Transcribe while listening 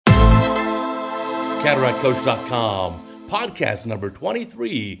CataractCoach.com, podcast number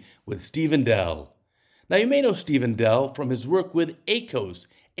 23 with Stephen Dell. Now, you may know Stephen Dell from his work with AECOS,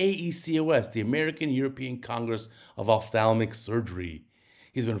 AECOS, the American European Congress of Ophthalmic Surgery.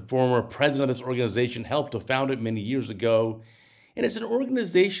 He's been former president of this organization, helped to found it many years ago, and it's an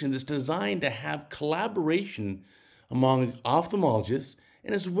organization that's designed to have collaboration among ophthalmologists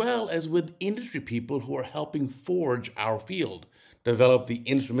and as well as with industry people who are helping forge our field, develop the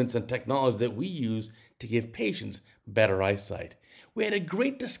instruments and technologies that we use to give patients better eyesight. We had a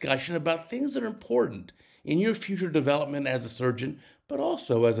great discussion about things that are important in your future development as a surgeon, but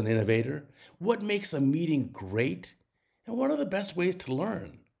also as an innovator. What makes a meeting great, and what are the best ways to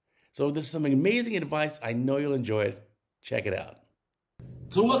learn? So there's some amazing advice. I know you'll enjoy it. Check it out.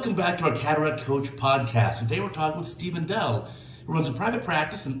 So welcome back to our Cataract Coach podcast. Today we're talking with Stephen Dell, who runs a private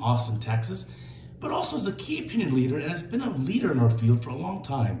practice in Austin, Texas, but also is a key opinion leader and has been a leader in our field for a long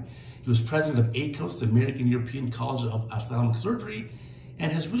time. He was president of AECOS, the American European College of Ophthalmic Surgery,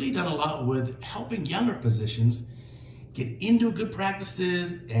 and has really done a lot with helping younger physicians get into good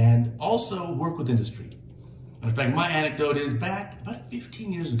practices and also work with industry. And in fact, my anecdote is back about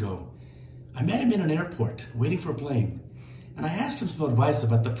 15 years ago, I met him in an airport waiting for a plane. And I asked him some advice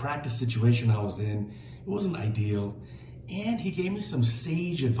about the practice situation I was in. It wasn't ideal. And he gave me some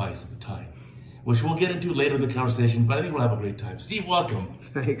sage advice at the time, which we'll get into later in the conversation, but I think we'll have a great time. Steve, welcome.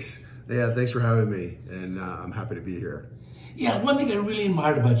 Thanks. Yeah, thanks for having me, and I'm happy to be here. Yeah, one thing I really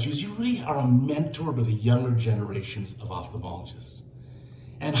admired about you is you really are a mentor to the younger generations of ophthalmologists.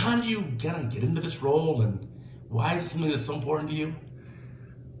 And how did you kind of get into this role, and why is it something that's so important to you?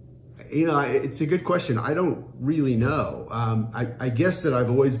 You know, it's a good question. I don't really know. I guess that I've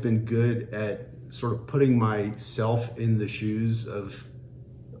always been good at sort of putting myself in the shoes of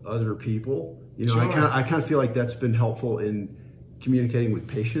other people. You know, Sure. I kind of feel like that's been helpful in communicating with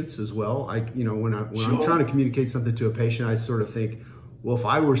patients as well. When I'm trying to communicate something to a patient, I sort of think, well, if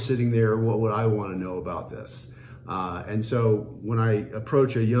I were sitting there, what would I want to know about this? And so when I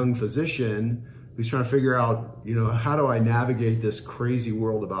approach a young physician who's trying to figure out, you know, how do I navigate this crazy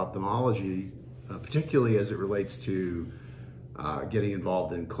world of ophthalmology, particularly as it relates to getting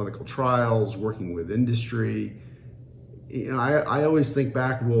involved in clinical trials, working with industry. You know, I always think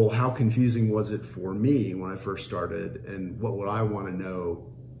back, well, how confusing was it for me when I first started, and what would I want to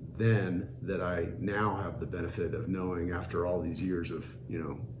know then that I now have the benefit of knowing after all these years of, you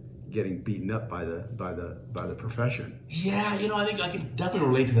know, getting beaten up by the profession. Yeah, you know, I think I can definitely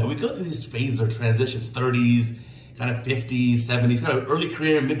relate to that. We go through these phases or transitions, 30s, kind of 50s, 70s, kind of early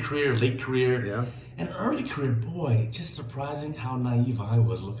career, mid-career, late career. Yeah. And early career, boy, just surprising how naive I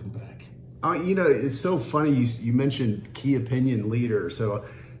was looking back. You know, it's so funny you mentioned key opinion leader. So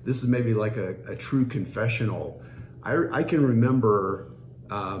this is maybe like a true confessional. I can remember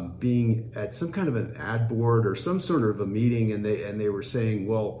being at some kind of an ad board or some sort of a meeting, and they were saying,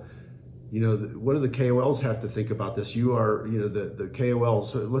 well, you know, what do the KOLs have to think about this? You are, you know, the KOLs.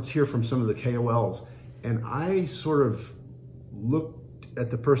 So let's hear from some of the KOLs. And I sort of looked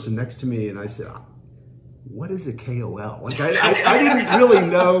at the person next to me and I said, what is a KOL? Like I didn't really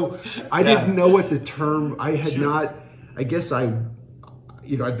know. I didn't know what the term. I had not. I guess I'd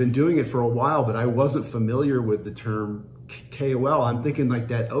been doing it for a while, but I wasn't familiar with the term KOL. I'm thinking like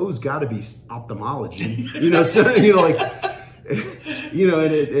that O's got to be ophthalmology. You know, so you know, like you know,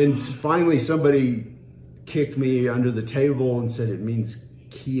 and finally somebody kicked me under the table and said it means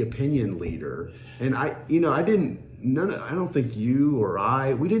key opinion leader, and I don't think you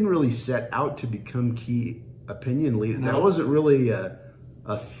or we didn't really set out to become key opinion leader. No. That wasn't really a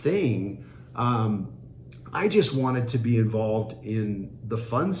thing. I just wanted to be involved in the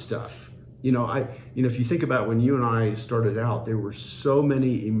fun stuff. You know, if you think about when you and I started out, there were so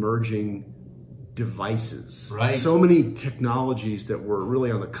many emerging devices, right? So many technologies that were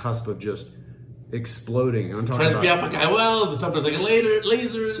really on the cusp of just exploding. I'm talking about IOLs, the femtosecond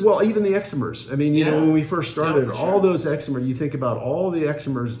lasers. Well, even the eximers. I mean, you know, when we first started, all those eximers, you think about all the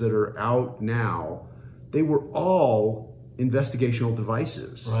eximers that are out now, they were all investigational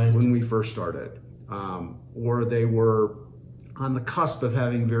devices when we first started. Or they were on the cusp of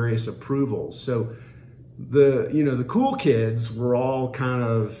having various approvals. So the cool kids were all kind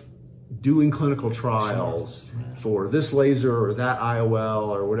of doing clinical trials for this laser or that IOL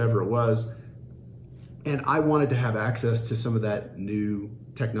or whatever it was. And I wanted to have access to some of that new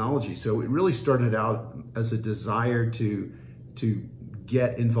technology. So it really started out as a desire to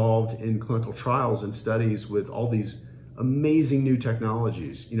get involved in clinical trials and studies with all these amazing new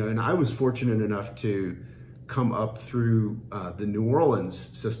technologies. You know, and I was fortunate enough to come up through the New Orleans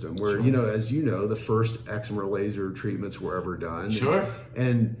system where, you know, as you know, the first excimer laser treatments were ever done. Sure.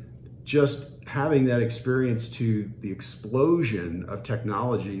 And just having that experience to the explosion of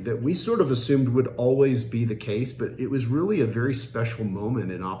technology that we sort of assumed would always be the case, but it was really a very special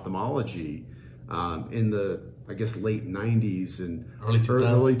moment in ophthalmology in the, I guess, late 90s and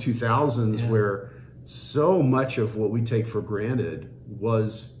early 2000s, where so much of what we take for granted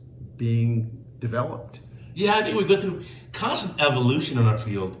was being developed. Yeah, I think we go through constant evolution in our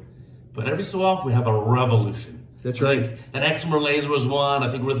field, but every so often we have a revolution. That's right. Like that excimer laser was one.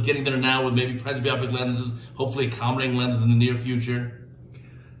 I think we're getting there now with maybe presbyopic lenses, hopefully accommodating lenses in the near future.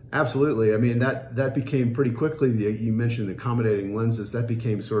 Absolutely. I mean, that became pretty quickly, you mentioned accommodating lenses, that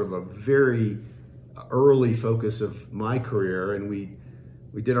became sort of a very early focus of my career, and we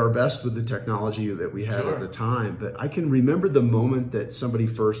did our best with the technology that we had at the time. But I can remember the moment that somebody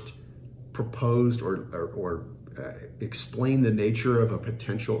first proposed or explained the nature of a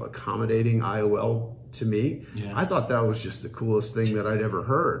potential accommodating IOL to me. Yeah. I thought that was just the coolest thing that I'd ever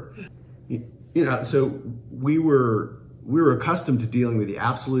heard. So we were accustomed to dealing with the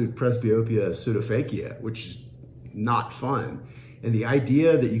absolute presbyopia pseudophakia, which is not fun. And the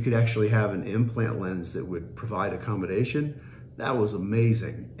idea that you could actually have an implant lens that would provide accommodation, that was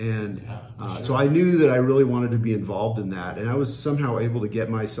amazing. And so I knew that I really wanted to be involved in that. And I was somehow able to get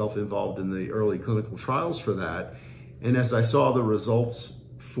myself involved in the early clinical trials for that. And as I saw the results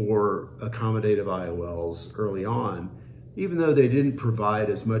for accommodative IOLs early on, even though they didn't provide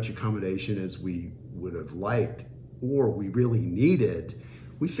as much accommodation as we would have liked or we really needed,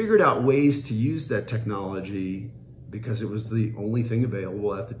 we figured out ways to use that technology because it was the only thing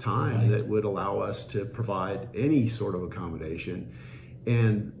available at the time that would allow us to provide any sort of accommodation.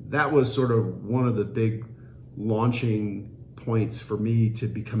 And that was sort of one of the big launching points for me to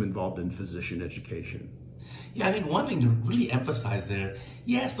become involved in physician education. Yeah, I think one thing to really emphasize there,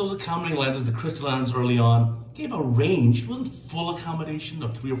 yes, those accommodating lenses, the crystal lens early on, gave a range. It wasn't full accommodation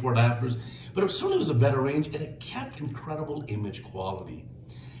of 3 or 4 diopters, but it certainly was a better range, and it kept incredible image quality.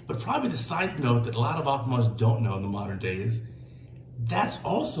 But probably the side note that a lot of ophthalmologists don't know in the modern day is that's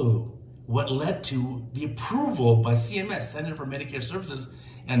also what led to the approval by CMS, Center for Medicare Services,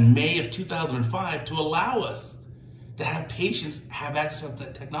 in May of 2005 to allow us to have patients have access to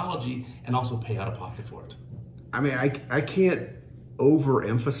that technology and also pay out of pocket for it. I mean, I can't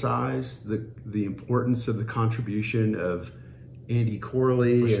overemphasize the importance of the contribution of Andy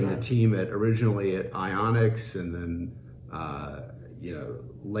Corley and the team originally at Ionics, and then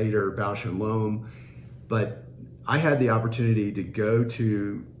later Bausch and Lomb. But I had the opportunity to go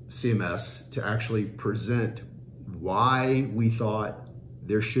to CMS to actually present why we thought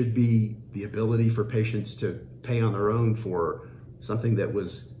there should be the ability for patients to pay on their own for something that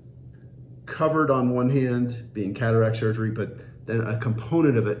was covered on one hand, being cataract surgery, but then a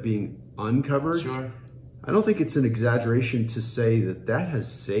component of it being uncovered. Sure. I don't think it's an exaggeration to say that that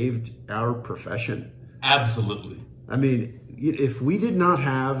has saved our profession. Absolutely. I mean, if we did not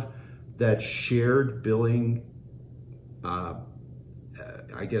have that shared billing,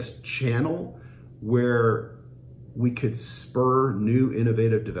 channel where we could spur new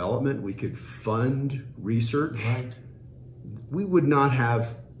innovative development, we could fund research, we would not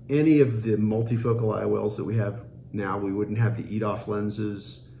have any of the multifocal IOLs that we have now. We wouldn't have the EDOF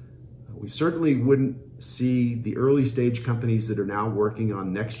lenses. We certainly wouldn't see the early stage companies that are now working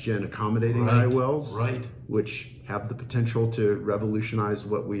on next gen accommodating IOLs, which have the potential to revolutionize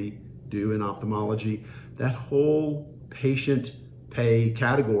what we do in ophthalmology. That whole patient pay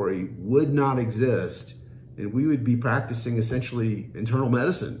category would not exist, and we would be practicing essentially internal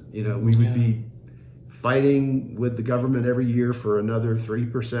medicine. We would be fighting with the government every year for another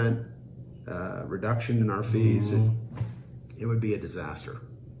 3% reduction in our fees. It would be a disaster.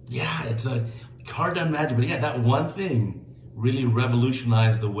 Yeah, it's hard to imagine, but yeah, that one thing really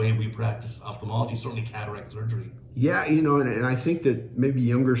revolutionized the way we practice ophthalmology, certainly cataract surgery. Yeah, and I think that maybe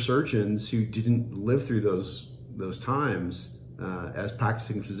younger surgeons who didn't live through those times as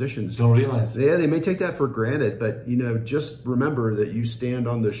practicing physicians don't realize. Yeah, they may take that for granted, but just remember that you stand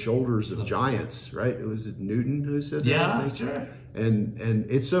on the shoulders of giants, right? Was it Newton who said that? Yeah, sure. And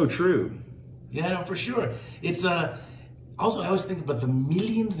it's so true. Yeah, no, for sure. It's also, I always think about the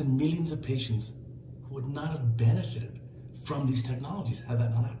millions and millions of patients who would not have benefited from these technologies had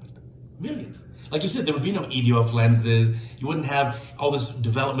that not happened. Millions. Like you said, there would be no EDOF lenses. You wouldn't have all this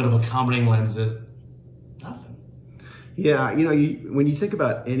development of accommodating lenses. Nothing. Yeah, when you think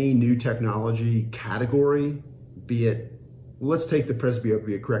about any new technology category, be it, let's take the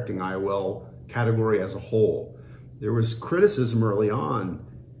presbyopia correcting IOL category as a whole. There was criticism early on,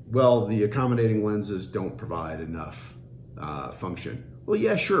 well, the accommodating lenses don't provide enough function. Well,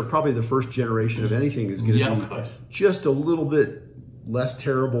 yeah, sure, probably the first generation of anything is going to be just a little bit less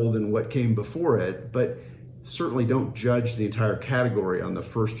terrible than what came before it, but certainly don't judge the entire category on the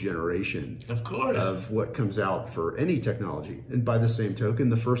first generation of course of what comes out for any technology. And by the same token,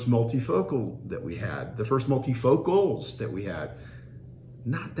 the first multifocal that we had, the first multifocals that we had,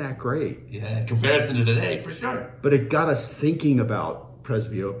 not that great. Yeah, in comparison to today, for sure. But it got us thinking about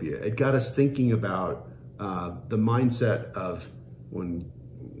presbyopia. It got us thinking about the mindset of when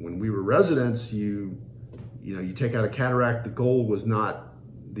we were residents, you take out a cataract, the goal was not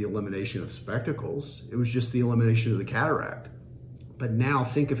the elimination of spectacles. It was just the elimination of the cataract. But now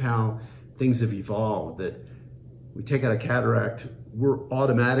think of how things have evolved, that we take out a cataract, we're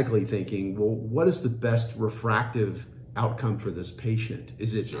automatically thinking, well, what is the best refractive outcome for this patient?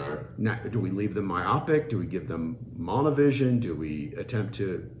 Is it, do we leave them myopic? Do we give them monovision? Do we attempt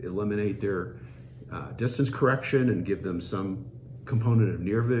to eliminate their distance correction and give them some component of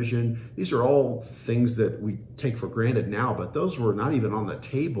near vision? These are all things that we take for granted now, but those were not even on the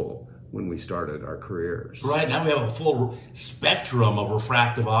table when we started our careers. Right, now we have a full spectrum of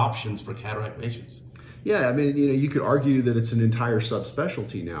refractive options for cataract patients. Yeah, I mean, you could argue that it's an entire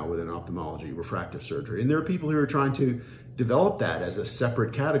subspecialty now within ophthalmology, refractive surgery. And there are people who are trying to develop that as a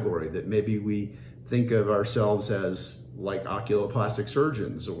separate category, that maybe we think of ourselves as like oculoplastic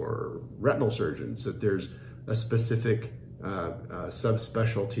surgeons or retinal surgeons, that there's a specific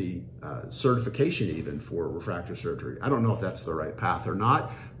subspecialty certification even for refractive surgery. I don't know if that's the right path or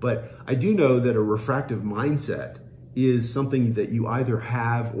not, but I do know that a refractive mindset is something that you either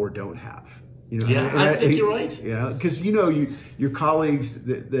have or don't have. I think you're right. Yeah, because your colleagues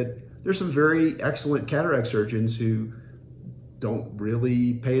that there's some very excellent cataract surgeons who don't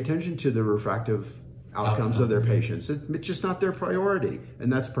really pay attention to the refractive outcomes of their patients. It's just not their priority,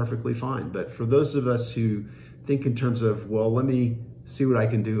 and that's perfectly fine. But for those of us who think in terms of, well, let me see what I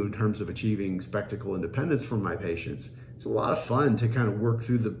can do in terms of achieving spectacle independence for my patients, it's a lot of fun to kind of work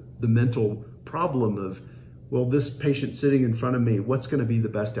through the mental problem of, well, this patient sitting in front of me, what's going to be the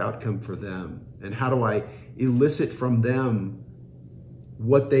best outcome for them? And how do I elicit from them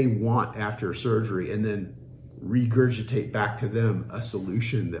what they want after surgery and then regurgitate back to them a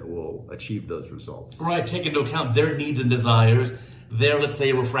solution that will achieve those results? Right, take into account their needs and desires, their, let's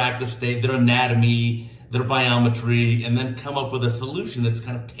say, refractive state, their anatomy, their biometry, and then come up with a solution that's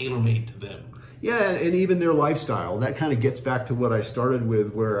kind of tailor-made to them. Yeah, and even their lifestyle. That kind of gets back to what I started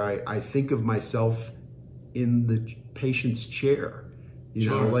with, where I think of myself in the patient's chair.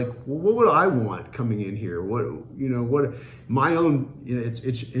 Like, well, what would I want coming in here? What my own,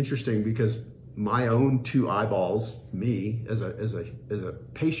 it's interesting because my own two eyeballs, me as a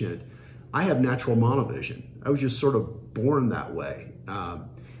patient, I have natural monovision. I was just sort of born that way.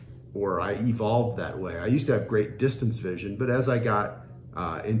 Or I evolved that way. I used to have great distance vision, but as I got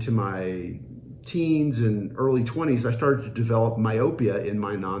into my teens and early 20s, I started to develop myopia in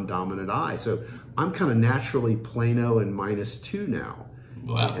my non-dominant eye. So I'm kind of naturally plano and -2 now.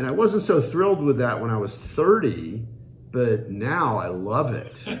 Wow. And I wasn't so thrilled with that when I was 30, but now I love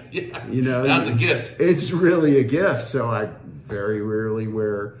it. Yeah, that's a gift. It's really a gift. So I very rarely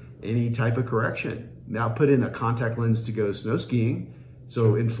wear any type of correction. Now put in a contact lens to go snow skiing.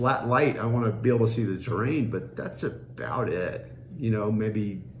 So in flat light, I want to be able to see the terrain, but that's about it.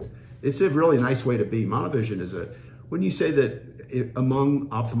 Maybe it's a really nice way to be. Monovision is wouldn't you say that among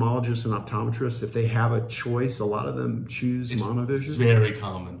ophthalmologists and optometrists, if they have a choice, a lot of them choose monovision? It's very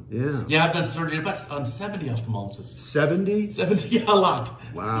common. Yeah. Yeah, I've done surgery on 70 ophthalmologists. 70? 70, yeah, a lot.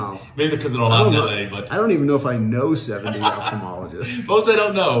 Wow. Maybe because they're all out in LA, but I don't even know if I know 70 ophthalmologists. Most I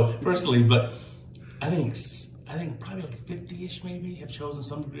don't know personally, but I think probably like 50-ish maybe have chosen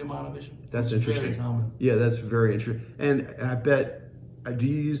some degree of monovision. That's interesting. Very common. Yeah, that's very interesting. And I bet, do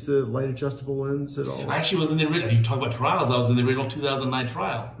you use the light adjustable lens at all? I actually was in the original, you talk about trials, I was in the original 2009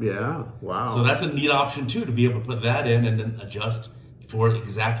 trial. Yeah, wow. So that's a neat option too, to be able to put that in and then adjust for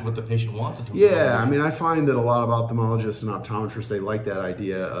exactly what the patient wants. Yeah, I mean, I find that a lot of ophthalmologists and optometrists, they like that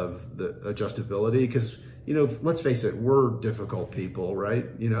idea of the adjustability because, let's face it, we're difficult people, right?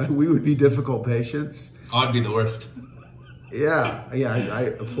 We would be difficult patients. I'd be the worst. Yeah, I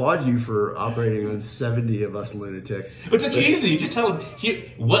applaud you for operating on 70 of us lunatics. But it's easy. You just tell them, here,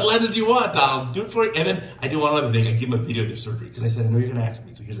 what lens do you want? I'll do it for you. And then I do one other thing. I give them a video of their surgery because I said, I know you're going to ask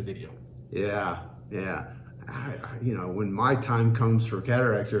me, so here's a video. Yeah. When my time comes for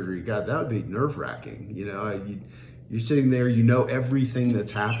cataract surgery, God, that would be nerve-wracking. You're sitting there, everything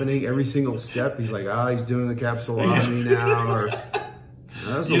that's happening, every single step. He's like, he's doing the capsulotomy now, or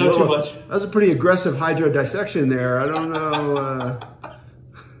too much. That was a pretty aggressive hydrodissection there. I don't know.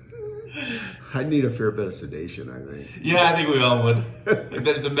 I'd need a fair bit of sedation, I think. Yeah, I think we all would.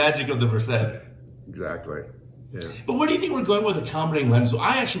 The magic of the percent. Exactly. Yeah. But where do you think we're going with accommodating lens? So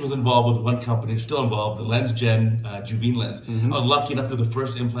I actually was involved with one company, still involved, the Lens Gen Juvene lens. I was lucky enough to do the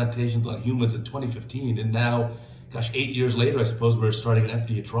first implantations on humans in 2015, and now, gosh, 8 years later, I suppose we're starting an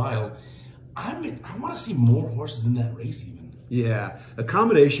FDA trial. I want to see more horses in that race even. Yeah,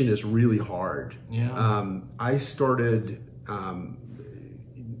 accommodation is really hard. Yeah. I started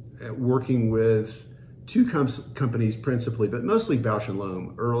working with two companies principally, but mostly Bausch &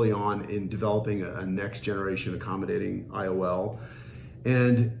 Lomb early on in developing a next generation accommodating IOL,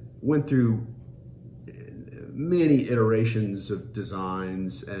 and went through many iterations of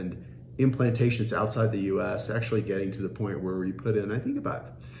designs and implantations outside the US, actually getting to the point where we put in, I think,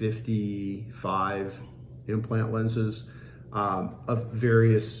 about 55 implant lenses of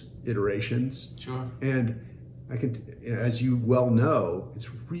various iterations. Sure. And I can, as you well know, it's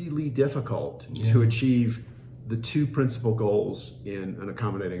really difficult to achieve the two principal goals in an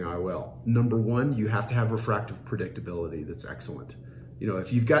accommodating IOL. Number one, you have to have refractive predictability that's excellent. You know,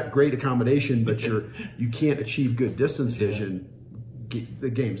 if you've got great accommodation, but you can't achieve good distance vision, the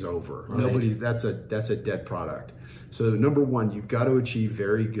game's over. Right. That's a dead product. So number one, you've got to achieve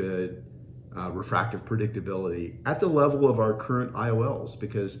very good refractive predictability at the level of our current IOLs,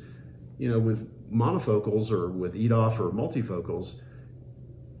 because, you know, with monofocals or with EDOF or multifocals,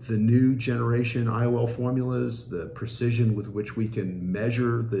 the new generation IOL formulas, the precision with which we can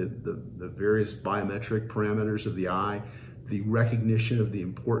measure the various biometric parameters of the eye, the recognition of the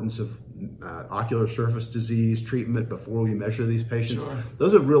importance of ocular surface disease treatment before we measure these patients,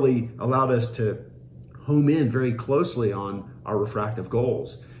 those have really allowed us to home in very closely on our refractive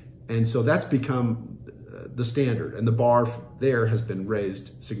goals. And so that's become the standard, and the bar there has been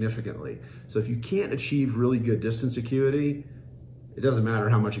raised significantly. So if you can't achieve really good distance acuity, it doesn't matter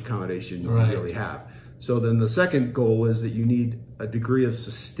how much accommodation you really have. So then the second goal is that you need a degree of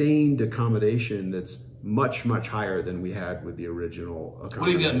sustained accommodation that's much, much higher than we had with the original accommodation. What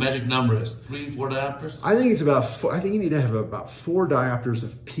do you got magic numbers? 3, 4 diopters? I think it's about I think you need to have about 4 diopters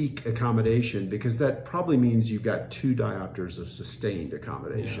of peak accommodation, because that probably means you've got 2 diopters of sustained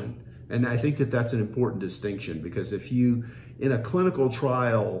accommodation. Yeah. And I think that that's an important distinction, because if you, in a clinical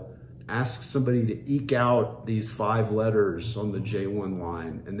trial, ask somebody to eke out these 5 letters on the J1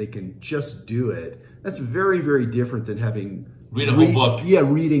 line and they can just do it, that's very, very different than having read a whole book. Yeah,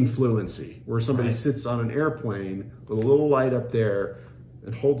 reading fluency, where somebody sits on an airplane with a little light up there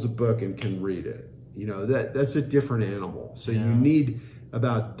and holds a book and can read it. You know, that's a different animal. So you need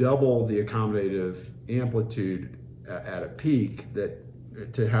about double the accommodative amplitude at a peak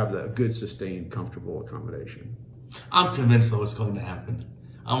to have the good, sustained, comfortable accommodation. I'm convinced, though, it's going to happen.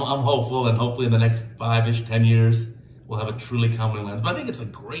 I'm hopeful, and hopefully in the next 5-ish, 10 years, we'll have a truly accommodating lens. But I think it's a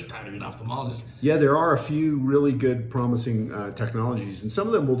great time to be an ophthalmologist. Yeah, there are a few really good, promising technologies, and some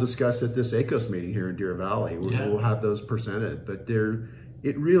of them we'll discuss at this AECOS meeting here in Deer Valley. We'll have those presented. But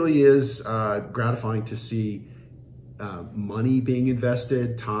it really is gratifying to see money being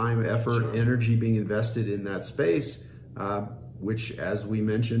invested, time, effort, energy being invested in that space, which, as we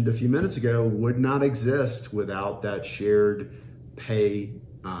mentioned a few minutes ago, would not exist without that shared pay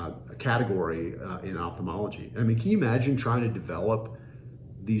category in ophthalmology. I mean, can you imagine trying to develop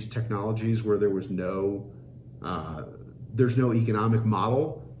these technologies where there was there's no economic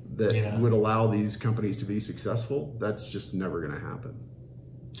model that would allow these companies to be successful? That's just never going to happen.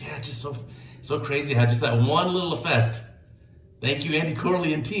 Yeah, just so crazy how just that one little effect. Thank you, Andy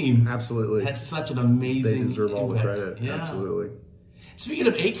Corley and team. Absolutely. Had such an amazing They deserve all the impact. credit. Yeah. Absolutely. Speaking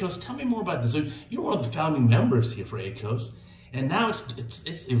of AECOS, tell me more about this. So you're one of the founding members here for AECOS, and now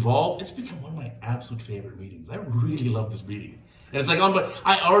it's evolved. It's become one of my absolute favorite meetings. I really love this meeting. And it's like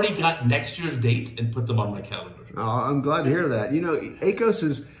I already got next year's dates and put them on my calendar. Oh, I'm glad to hear that. You know, AECOS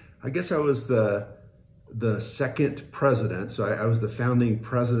is, I guess I was the second president. So I was the founding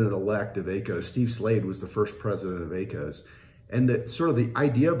president-elect of AECOS. Steve Slade was the first president of AECOS. And the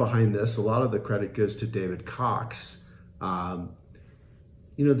idea behind this, a lot of the credit goes to David Cox.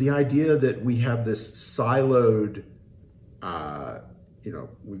 You know, the idea that we have this siloed,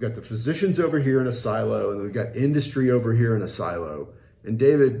 we've got the physicians over here in a silo, and we've got industry over here in a silo. And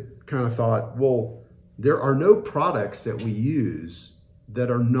David kind of thought, well, there are no products that we use that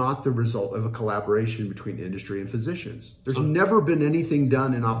are not the result of a collaboration between industry and physicians. There's never been anything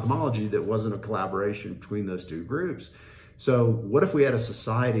done in ophthalmology that wasn't a collaboration between those two groups. So what if we had a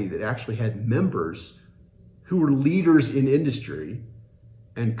society that actually had members who were leaders in industry,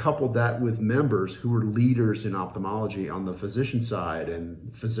 and coupled that with members who were leaders in ophthalmology on the physician side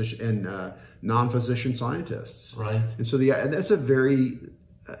and non-physician scientists? Right. And so and that's a very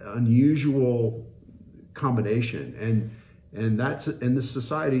unusual combination. And And the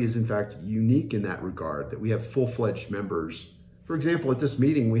society is in fact unique in that regard, that we have full-fledged members. For example, at this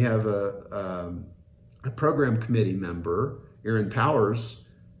meeting, we have a program committee member, Aaron Powers,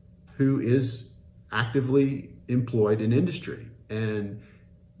 who is actively employed in industry. And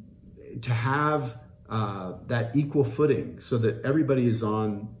to have that equal footing so that everybody is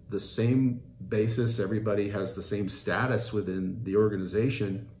on the same basis, everybody has the same status within the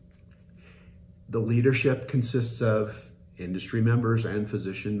organization. The leadership consists of industry members and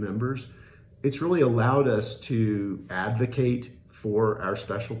physician members. It's really allowed us to advocate for our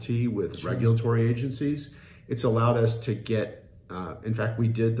specialty with regulatory agencies. It's allowed us to get, in fact, we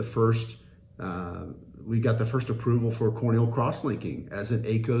got the first approval for corneal cross-linking as an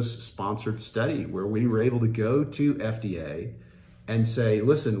AECOS sponsored study, where we were able to go to FDA and say,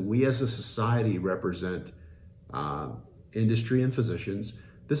 listen, we as a society represent industry and physicians.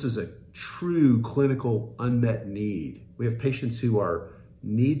 This is a true clinical unmet need. We have patients who are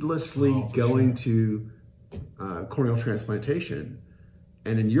needlessly going to corneal transplantation.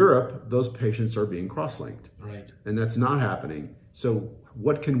 And in Europe, those patients are being cross-linked. Right. And that's not happening. So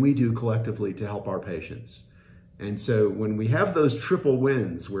what can we do collectively to help our patients? And so when we have those triple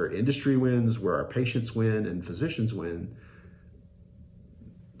wins, where industry wins, where our patients win, and physicians win,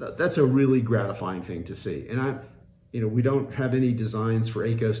 that's a really gratifying thing to see. And we don't have any designs for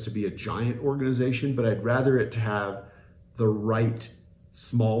AECOS to be a giant organization, but I'd rather it to have the right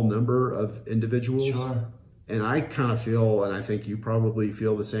small number of individuals. Sure. And I kind of feel, and I think you probably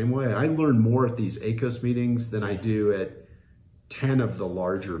feel the same way, I learn more at these AECOS meetings than I do at 10 of the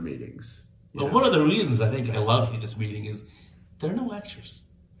larger meetings. Well, one of the reasons I think I love this meeting is there are no lectures.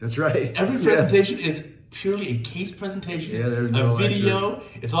 That's right. Every presentation is purely a case presentation, there's a no video.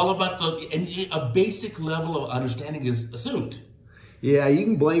 lectures. It's all about a basic level of understanding is assumed. Yeah, you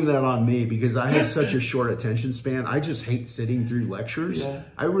can blame that on me because I have such a short attention span. I just hate sitting through lectures. Yeah.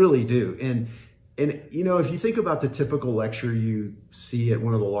 I really do. And if you think about the typical lecture you see at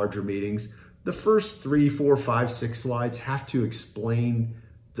one of the larger meetings, the first 3, 4, 5, 6 slides have to explain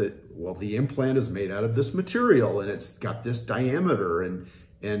that, well, the implant is made out of this material and it's got this diameter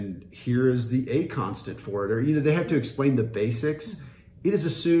and here is the A constant for it. Or, they have to explain the basics. It is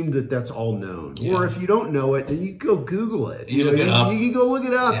assumed that that's all known. Yeah. Or if you don't know it, then you go Google it. You can go look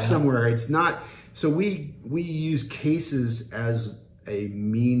it up somewhere. It's not, so we use cases as a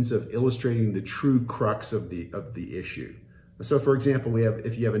means of illustrating the true crux of the issue. So for example,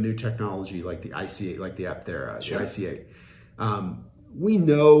 if you have a new technology like the IC8, like the Apthera, the IC8, we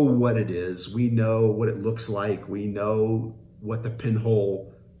know what it is. We know what it looks like. We know what the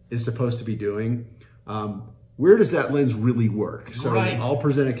pinhole is supposed to be doing. Where does that lens really work? So I'll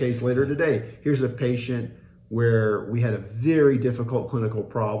present a case later today. Here's a patient where we had a very difficult clinical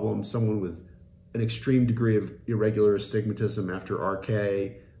problem, someone with an extreme degree of irregular astigmatism after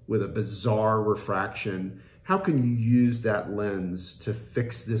RK with a bizarre refraction. How can you use that lens to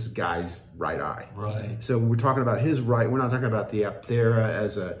fix this guy's right eye? Right. So we're talking about his right. We're not talking about the Apthera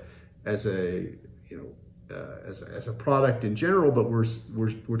as a product in general, but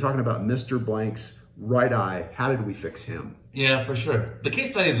we're talking about Mr. Blank's right eye. How did we fix him? Yeah, for sure. The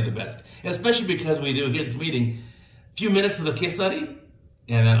case studies are the best, especially because we do here at this meeting, a few minutes of the case study,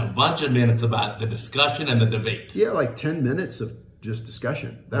 and then a bunch of minutes about the discussion and the debate. Yeah, like 10 minutes of just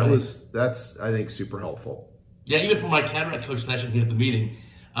discussion. That's I think super helpful. Yeah, even for my cataract coach session here at the meeting,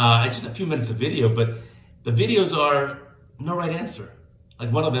 just a few minutes of video, but the videos are no right answer.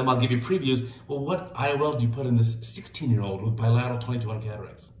 Like one of them, I'll give you previews. Well, what IOL do you put in this 16-year-old with bilateral 22-1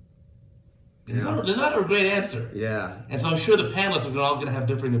 cataracts? There's not a great answer. Yeah. And so I'm sure the panelists are all going to have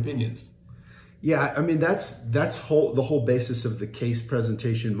differing opinions. Yeah, I mean, that's the whole basis of the case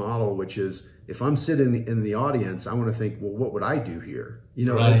presentation model, which is if I'm sitting in the audience, I want to think, well, what would I do here?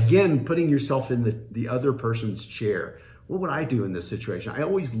 Again, putting yourself in the other person's chair. What would I do in this situation? I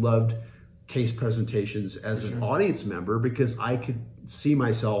always loved case presentations as an audience member because I could see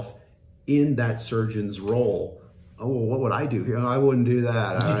myself in that surgeon's role. Oh, well, what would I do here? I wouldn't do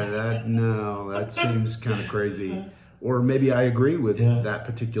that. That seems kind of crazy. Or maybe I agree with that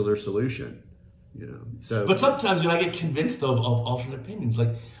particular solution. But sometimes I get convinced though of alternate opinions. Like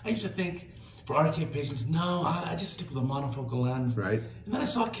I used to think for RK patients, no, I just stick with a monofocal lens. Right. And then I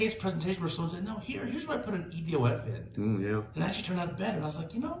saw a case presentation where someone said, no, here's where I put an EDOF in. And it actually turned out better. And I was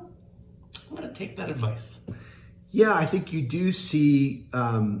like, I'm going to take that advice. Yeah, I think you do see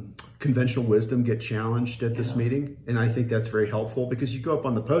conventional wisdom get challenged at this meeting. And I think that's very helpful because you go up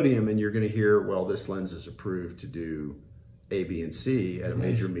on the podium and you're going to hear, well, this lens is approved to do A, B, and C at a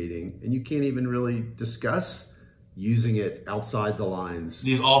major meeting. And you can't even really discuss using it outside the lines.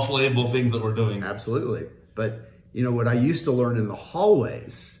 These off-label things that we're doing. Absolutely. But you know, what I used to learn in the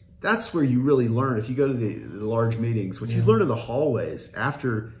hallways, that's where you really learn. If you go to the large meetings, what you learn in the hallways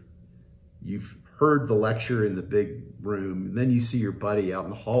after you've heard the lecture in the big room, and then you see your buddy out in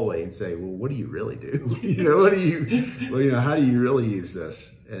the hallway and say, well, what do you really do? You know, how do you really use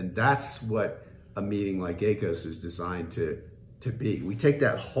this? And that's what a meeting like AECOS is designed to be. We take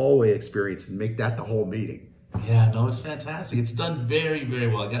that hallway experience and make that the whole meeting. Yeah, no, it's fantastic. It's done very, very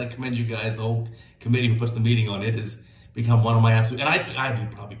well. I got to commend you guys, the whole committee who puts the meeting on. It has become one of my absolute, and I do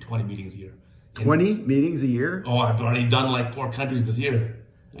probably 20 meetings a year. 20 meetings a year? Oh, I've already done like 4 countries this year.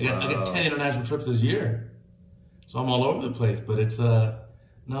 I got 10 international trips this year. So I'm all over the place, but it's,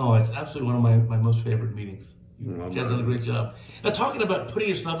 no, it's absolutely one of my most favorite meetings. You guys done a great job. Now, talking about putting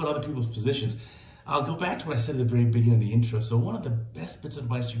yourself in other people's positions, I'll go back to what I said at the very beginning of the intro. So one of the best bits of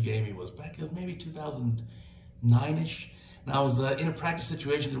advice you gave me was back in maybe 2009-ish. And I was in a practice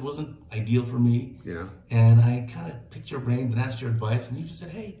situation that wasn't ideal for me. Yeah. And I kind of picked your brains and asked your advice. And you just said,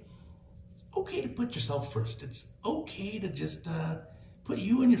 hey, it's okay to put yourself first. It's okay to just put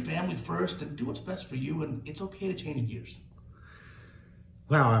you and your family first and do what's best for you. And it's okay to change gears.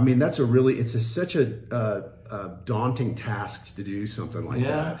 Wow, I mean, that's such a daunting task to do something like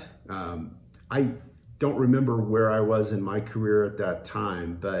that. I don't remember where I was in my career at that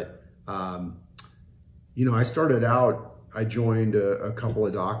time, but you know, I joined a couple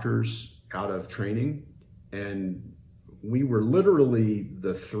of doctors out of training, and we were literally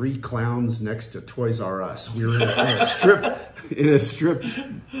the 3 clowns next to Toys R Us. We were in a strip,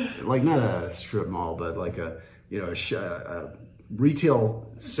 like not a strip mall, but like a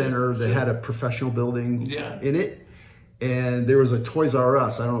retail center that had a professional building in it. And there was a Toys R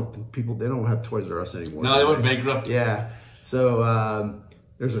Us. I don't know if they don't have Toys R Us anymore. No, they went bankrupt. Yeah. So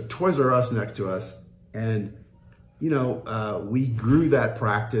there's a Toys R Us next to us. And, you know, we grew that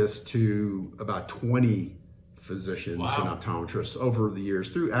practice to about 20 physicians and optometrists over the years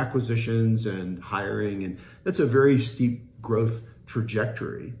through acquisitions and hiring. And that's a very steep growth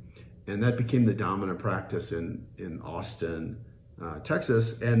trajectory. And that became the dominant practice in Austin,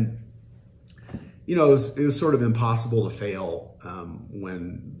 Texas. And you know, it was sort of impossible to fail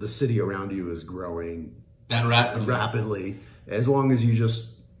when the city around you is growing that rapidly. As long as you just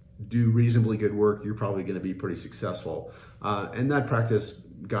do reasonably good work, you're probably going to be pretty successful. And that practice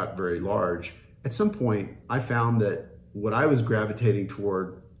got very large. At some point, I found that what I was gravitating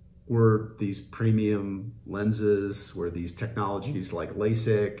toward were these premium lenses, were these technologies like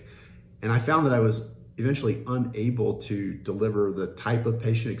LASIK. And I found that I was eventually unable to deliver the type of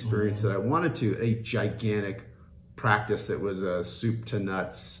patient experience that I wanted to, a gigantic practice that was a soup to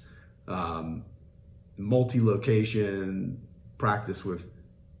nuts, multi-location practice with,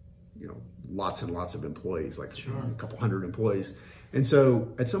 you know, lots and lots of employees, like a couple hundred employees. And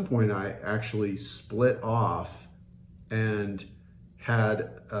so at some point I actually split off and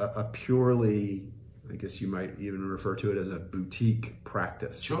had a purely, I guess you might even refer to it as a boutique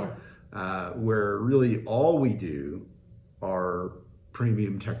practice. Where really all we do are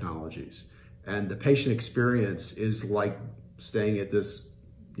premium technologies. And the patient experience is like staying at this,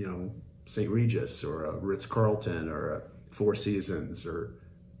 you know, St. Regis or a Ritz-Carlton or a Four Seasons or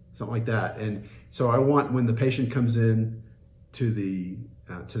something like that. And so I want, when the patient comes in to the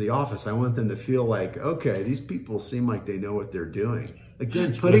office, I want them to feel like, okay, these people seem like they know what they're doing. Like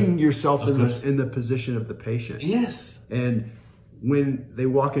they're putting yourself in the position of the patient. Yes. And when they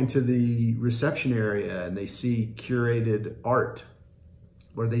walk into the reception area and they see curated art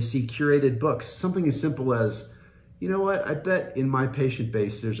or they see curated books, something as simple as, you know what, I bet in my patient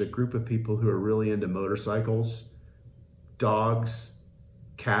base there's a group of people who are really into motorcycles, dogs,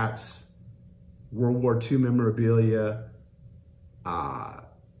 cats, World War II memorabilia,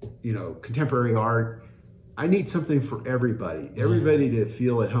 you know, contemporary art. I need something for everybody to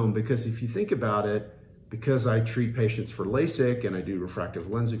feel at home, because if you think about it, because I treat patients for LASIK and I do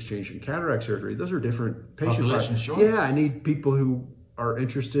refractive lens exchange and cataract surgery, those are different patient populations. Yeah, I need people who are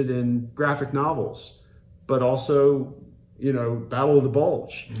interested in graphic novels, but also, you know, Battle of the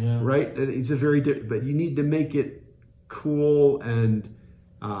Bulge, right? It's a very different, but you need to make it cool and,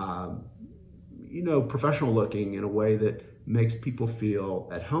 you know, professional looking in a way that makes people feel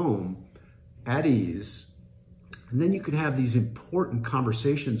at home, at ease. And then you can have these important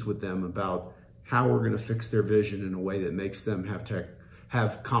conversations with them about how we're going to fix their vision in a way that makes them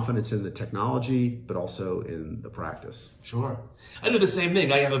have confidence in the technology, but also in the practice. Sure. I do the same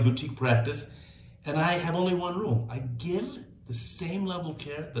thing. I have a boutique practice, and I have only one rule. I give the same level of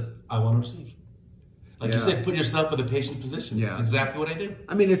care that I want to receive. Like you said, put yourself in the patient's position. Yeah. That's exactly what I do.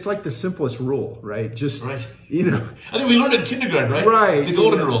 I mean, it's like the simplest rule, right? Just, right. I think we learned it in kindergarten, right? Right. The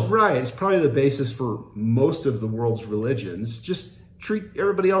golden rule. Right. It's probably the basis for most of the world's religions. Just treat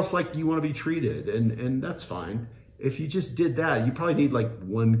everybody else like you want to be treated, and that's fine. If you just did that, you probably need like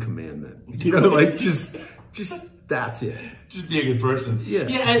one commandment. Like just that's it. Just be a good person. Yeah.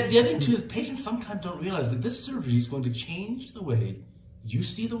 Yeah. The other thing too is patients sometimes don't realize that this surgery is going to change the way you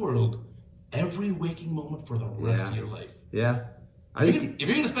see the world every waking moment for the rest of your life. Yeah. If you're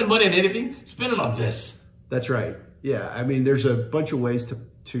going to spend money on anything, spend it on this. That's right. Yeah. I mean, there's a bunch of ways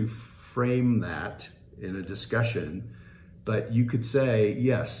to frame that in a discussion, but you could say,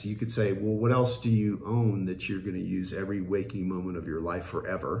 well, what else do you own that you're going to use every waking moment of your life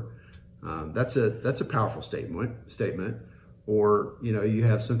forever? That's a powerful statement. Or,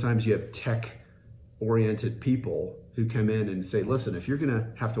 sometimes you have tech-oriented people who come in and say, listen, if you're going to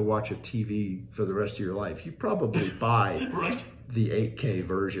have to watch a TV for the rest of your life, you probably buy right. the 8K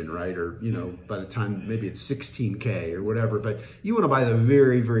version, right? Or, by the time maybe it's 16K or whatever, but you want to buy the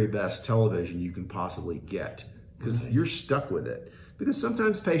very, very best television you can possibly get because you're stuck with it. Because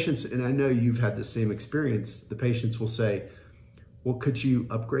sometimes patients, and I know you've had the same experience, the patients will say, well, could you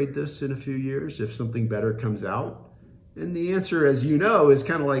upgrade this in a few years if something better comes out? And the answer, as you know, is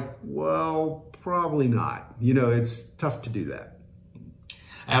kind of like, well, probably not. It's tough to do that.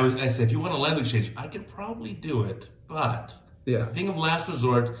 I said, if you want a lens exchange, I could probably do it, but the thing of last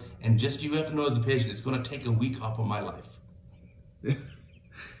resort, and just you have to know as the patient, it's going to take a week off of my life.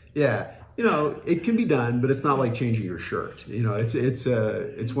 Yeah. It can be done, but it's not like changing your shirt. It's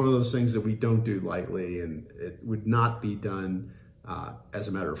one of those things that we don't do lightly, and it would not be done as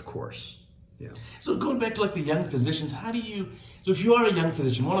a matter of course. Yeah. So going back to like the young physicians, so if you are a young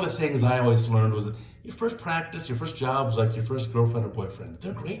physician, one of the sayings I always learned was that your first practice, your first job is like your first girlfriend or boyfriend.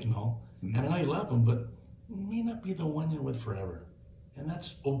 They're great and all, and I know you love them, but it may not be the one you're with forever, and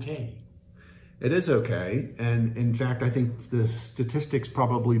that's okay. It is okay, and in fact, I think the statistics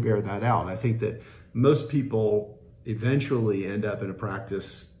probably bear that out. I think that most people eventually end up in a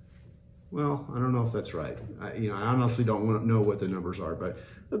practice. Well, I don't know if that's right. I honestly don't know what the numbers are, but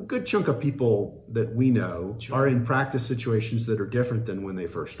a good chunk of people that we know are in practice situations that are different than when they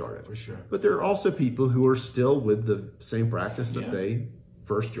first started. For sure. But there are also people who are still with the same practice that they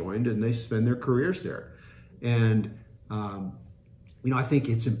first joined, and they spend their careers there. And, I think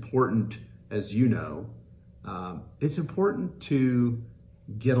it's important, as you know, it's important to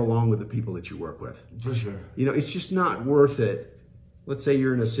get along with the people that you work with. For sure. It's just not worth it. Let's say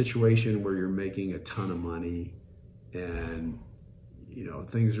you're in a situation where you're making a ton of money and,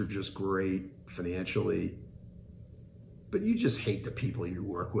 things are just great financially, but you just hate the people you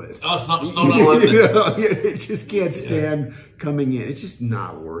work with. Oh, it's not worth it. You just can't stand coming in. It's just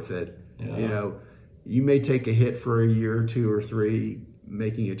not worth it. Yeah. You may take a hit for a year or two or three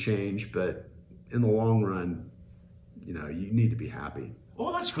making a change, but in the long run, you need to be happy.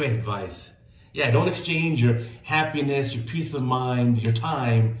 Well, that's great advice. Yeah, don't exchange your happiness, your peace of mind, your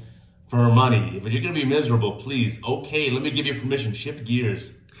time for money. If you're going to be miserable, please, okay, let me give you permission, shift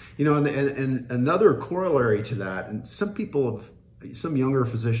gears. And another corollary to that, and some younger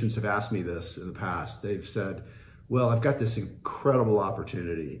physicians have asked me this in the past. They've said, well, I've got this incredible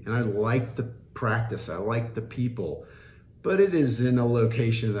opportunity, and I like the practice, I like the people, but it is in a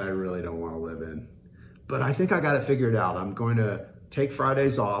location that I really don't want to live in. But I think I got it figured out. I'm going to take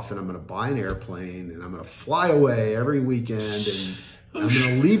Fridays off, and I'm going to buy an airplane, and I'm going to fly away every weekend, and I'm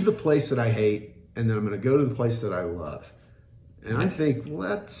going to leave the place that I hate, and then I'm going to go to the place that I love. And I think, well,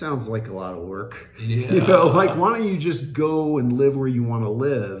 that sounds like a lot of work. Yeah. Why don't you just go and live where you want to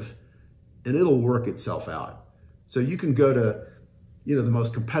live, and it'll work itself out. So you can go to, the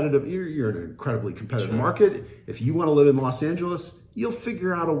most competitive, you're in an incredibly competitive market. If you want to live in Los Angeles, you'll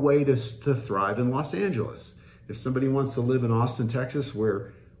figure out a way to thrive in Los Angeles. If somebody wants to live in Austin, Texas,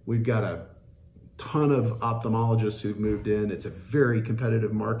 where we've got a ton of ophthalmologists who've moved in, it's a very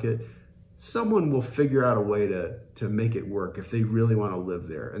competitive market, someone will figure out a way to make it work if they really want to live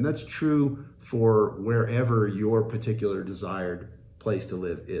there. And that's true for wherever your particular desired place to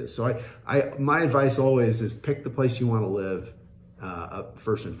live is. So my advice always is pick the place you want to live up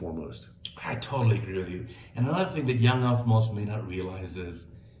first and foremost. I totally agree with you. And another thing that young ophthalmologists may not realize is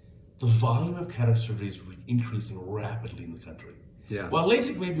the volume of cataract surgery is increasing rapidly in the country. Yeah. While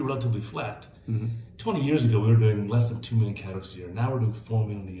LASIK may be relatively flat, 20 years ago we were doing less than 2 million cataracts a year. Now we're doing 4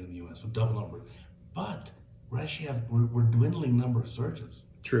 million a year in the US, so double number. But we're dwindling number of surgeons.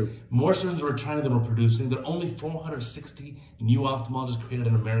 True. More surgeons are retiring than we're producing. There are only 460 new ophthalmologists created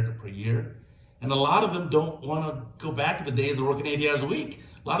in America per year. And a lot of them don't want to go back to the days of working 80 hours a week.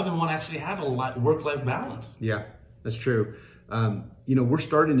 A lot of them want to actually have a work-life balance. Yeah, that's true. We're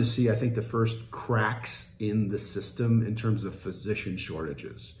starting to see, I think, the first cracks in the system in terms of physician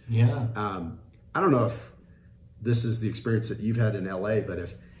shortages. Yeah. I don't know if this is the experience that you've had in LA, but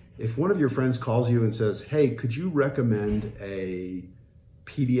if one of your friends calls you and says, hey, could you recommend a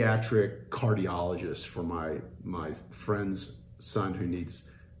pediatric cardiologist for my friend's son who needs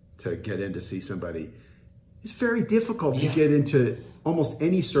to get in to see somebody, it's very difficult to get into almost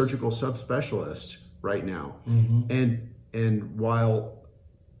any surgical subspecialist right now. Mm-hmm. And while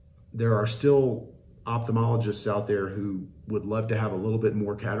there are still ophthalmologists out there who would love to have a little bit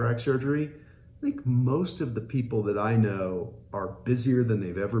more cataract surgery, I think most of the people that I know are busier than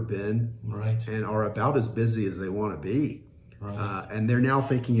they've ever been, right, and are about as busy as they want to be. Right. And they're now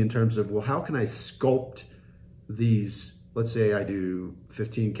thinking in terms of, well, how can I sculpt these? Let's say I do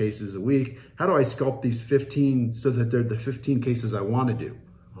 15 cases a week. How do I sculpt these 15 so that they're the 15 cases I want to do?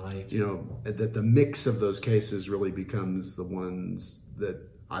 Right. That the mix of those cases really becomes the ones that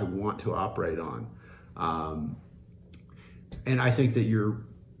I want to operate on. And I think that you're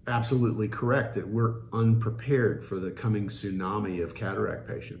absolutely correct that we're unprepared for the coming tsunami of cataract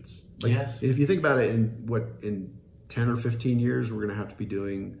patients. Yes. If you think about it, in 10 or 15 years, we're going to have to be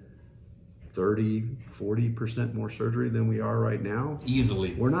doing 30-40% more surgery than we are right now.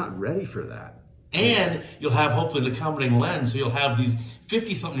 Easily. We're not ready for that. And you'll have hopefully an accommodating lens, so you'll have these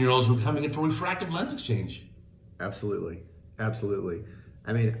 50-something-year-olds who are coming in for refractive lens exchange. Absolutely. Absolutely.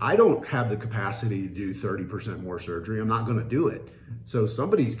 I mean, I don't have the capacity to do 30% more surgery. I'm not going to do it. So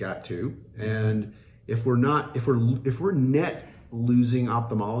somebody's got to. And if we're net losing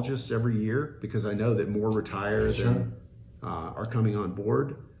ophthalmologists every year, because I know that more retire than are coming on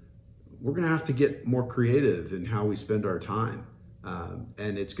board, we're going to have to get more creative in how we spend our time.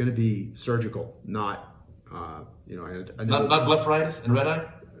 And it's going to be surgical, not, I know not blepharitis and red eye?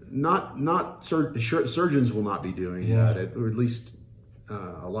 Surgeons will not be doing that, or at least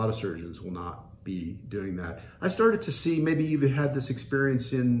a lot of surgeons will not be doing that. I started to see, maybe you've had this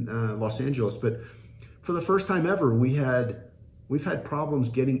experience in Los Angeles, but for the first time ever, we've had problems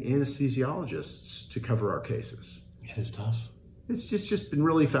getting anesthesiologists to cover our cases. It is tough. It's just been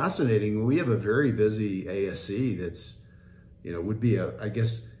really fascinating. We have a very busy ASC that's, would be I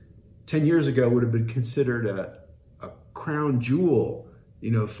guess 10 years ago would have been considered a crown jewel,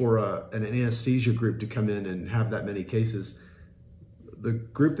 for an anesthesia group to come in and have that many cases. The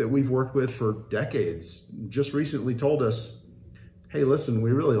group that we've worked with for decades just recently told us, hey, listen,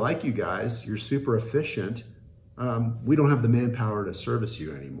 we really like you guys. You're super efficient. We don't have the manpower to service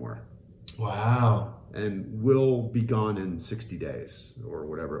you anymore. Wow. And we'll be gone in 60 days or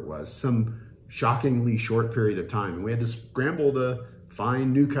whatever it was, some shockingly short period of time. And we had to scramble to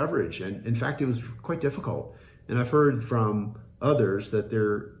find new coverage. And in fact, it was quite difficult. And I've heard from others that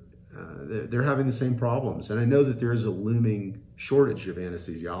they're having the same problems. And I know that there is a looming shortage of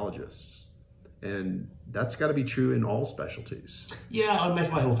anesthesiologists. And that's got to be true in all specialties. Yeah, I met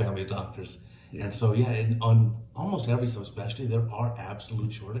my whole family as doctors. Yeah. And so, on almost every subspecialty, there are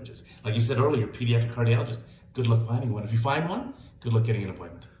absolute shortages. Like you said earlier, pediatric cardiologist, good luck finding one. If you find one, good luck getting an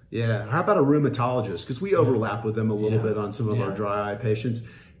appointment. Yeah, how about a rheumatologist? Because we overlap with them a little bit on some of our dry eye patients.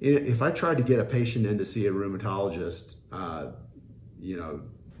 If I tried to get a patient in to see a rheumatologist, this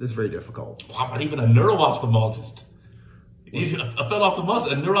is very difficult. How about even a neuro-ophthalmologist? A fellow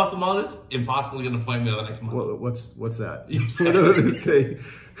ophthalmologist, a neuro-ophthalmologist, impossible to get an appointment the next month. Well, what's that? Your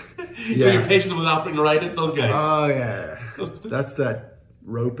patients with optic neuritis, those guys. Oh, yeah. That's that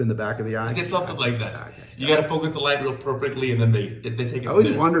rope in the back of the eye? It's something like that. Okay. You got to focus the light real perfectly, and then they take it. I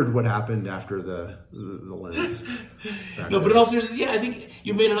always wondered what happened after the lens. No, but in all seriousness, I think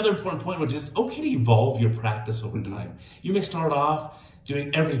you made another important point, which is it's okay to evolve your practice over time. You may start off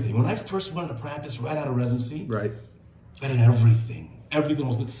doing everything. When I first went to practice right out of residency, right, I did everything.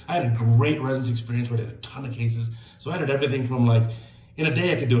 I had a great residency experience where I did a ton of cases. So I did everything from in a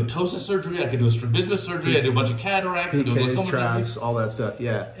day I could do a TOSA surgery, I could do a strabismus surgery, I do a bunch of cataracts, I do glaucoma surgery, all that stuff,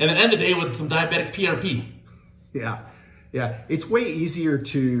 yeah. And then end the day with some diabetic PRP. Yeah. It's way easier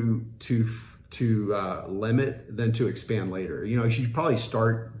to limit than to expand later. You should probably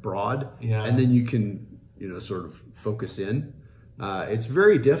start broad, and then you can sort of focus in. It's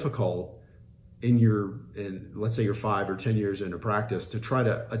very difficult in let's say you're 5 or 10 years into practice to try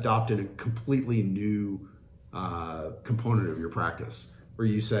to adopt a completely new component of your practice, where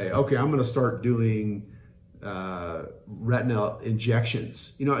you say, okay, I'm going to start doing retinal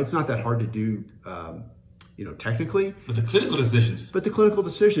injections. It's not that hard to do, technically. But the clinical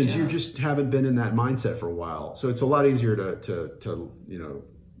decisions. You just haven't been in that mindset for a while. So it's a lot easier to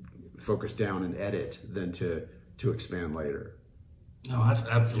focus down and edit than to expand later. No, that's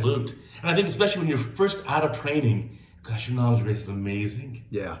absolute. And I think especially when you're first out of training, gosh, your knowledge base is amazing.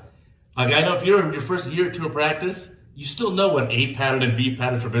 Yeah. Like I know if you're in your first year or two of practice, you still know what A pattern and B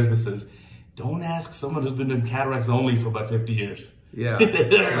pattern for business is. Don't ask someone who's been doing cataracts only for about 50 years. Yeah. They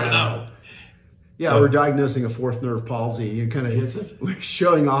never know. Yeah, So, we're diagnosing a fourth nerve palsy. You kind of we're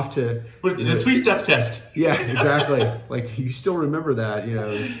showing off to the three-step test. Yeah, exactly. Like you still remember that,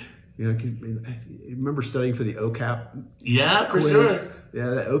 I remember studying for the OCAP Yeah, for quiz. sure. Yeah,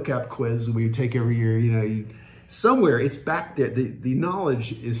 that OCAP quiz we take every year. Somewhere it's back there. The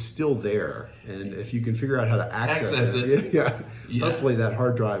knowledge is still there, and if you can figure out how to access it. Yeah, hopefully that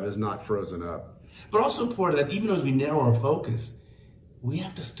hard drive is not frozen up. But also important that even as we narrow our focus, we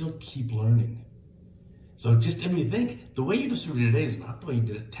have to still keep learning. So just, and we think, the way you do surgery today is not the way you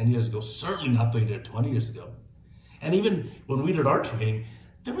did it 10 years ago, certainly not the way you did it 20 years ago. And even when we did our training,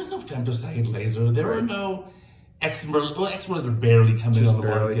 there was no femtosecond laser, there were no excimer, well, excimer are barely coming on the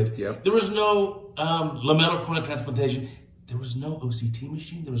market. Yep. There was no lamellar corneal transplantation. There was no OCT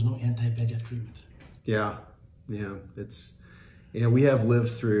machine, there was no anti-VEGF treatment. Yeah, it's, we have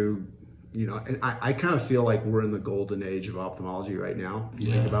lived through, and I kind of feel like we're in the golden age of ophthalmology right now, if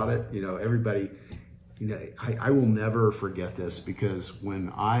you think about it. Everybody, I will never forget this, because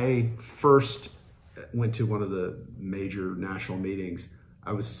when I first went to one of the major national meetings,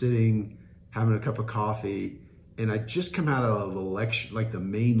 I was sitting having a cup of coffee, and I'd just come out of a lecture, like the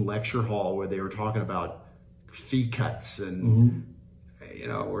main lecture hall, where they were talking about fee cuts and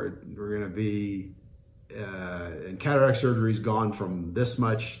we're going to be and cataract surgery's gone from this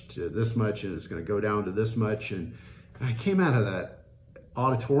much to this much, and it's going to go down to this much, and I came out of that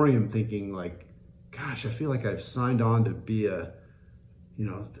auditorium thinking, like, gosh, I feel like I've signed on to be a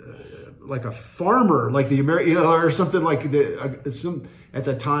like a farmer, like the American, or something, like at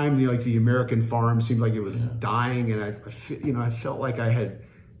the time, like the American farm seemed like it was dying, and I felt like I had,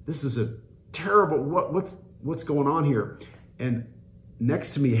 this is a terrible, what's going on here? And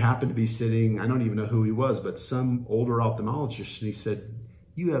next to me happened to be sitting, I don't even know who he was, but some older ophthalmologist, and he said,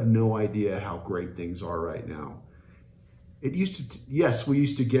 "You have no idea how great things are right now. It used to, yes, we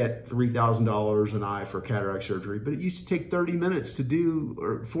used to get $3,000 an eye for cataract surgery, but it used to take 30 minutes to do,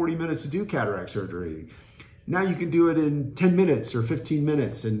 or 40 minutes to do cataract surgery. Now you can do it in 10 minutes or 15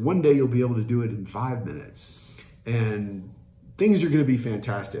 minutes, and one day you'll be able to do it in 5 minutes. And things are going to be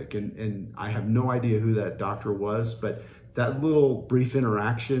fantastic." And I have no idea who that doctor was, but that little brief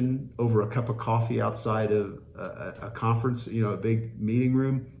interaction over a cup of coffee outside of a conference, a big meeting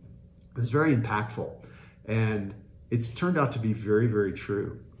room, is very impactful. And it's turned out to be very, very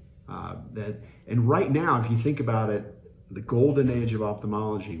true. And right now, if you think about it, the golden age of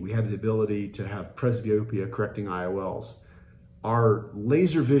ophthalmology, we have the ability to have presbyopia correcting IOLs. Our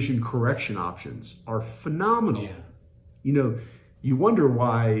laser vision correction options are phenomenal. Yeah. You wonder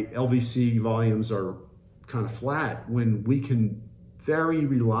why LVC volumes are kind of flat when we can very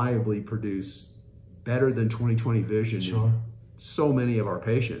reliably produce better than 20/20 vision in so many of our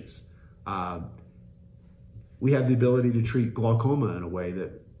patients. We have the ability to treat glaucoma in a way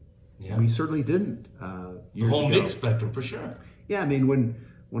that we certainly didn't years ago. The whole big spectrum, for sure. Yeah, I mean,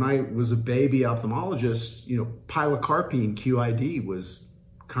 when I was a baby ophthalmologist, pilocarpine QID was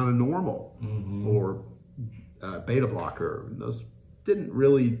kind of normal, or beta blocker. Those didn't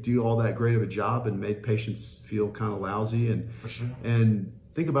really do all that great of a job and made patients feel kind of lousy. And for sure. And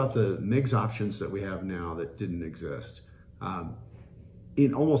think about the MIGS options that we have now that didn't exist.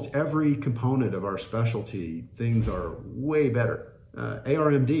 In almost every component of our specialty, things are way better.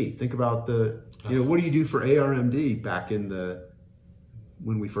 ARMD, think about what do you do for ARMD back in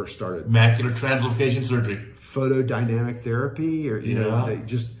when we first started? Macular translocation surgery. Photodynamic therapy, or, they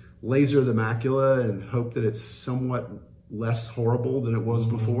just laser the macula and hope that it's somewhat less horrible than it was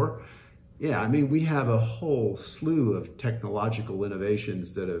before. Yeah, I mean, we have a whole slew of technological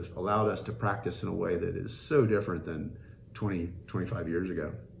innovations that have allowed us to practice in a way that is so different than 20, 25 years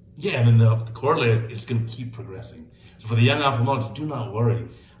ago. Yeah, and then the correlator, it's going to keep progressing. So for the young ophthalmologists, do not worry.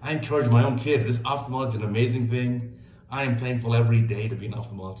 I encourage my own kids. This ophthalmology is an amazing thing. I am thankful every day to be an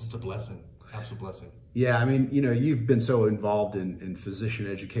ophthalmologist. It's a blessing, absolute blessing. Yeah, I mean, you've been so involved in physician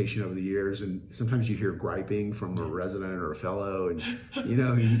education over the years, and sometimes you hear griping from a resident or a fellow, and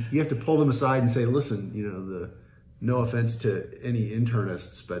you have to pull them aside and say, listen, no offense to any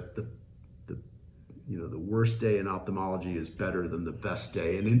internists, but the worst day in ophthalmology is better than the best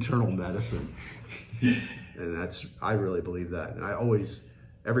day in internal medicine. And I really believe that. And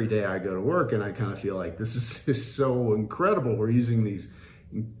every day I go to work and I kind of feel like this is just so incredible. We're using these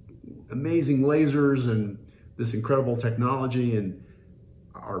amazing lasers and this incredible technology, and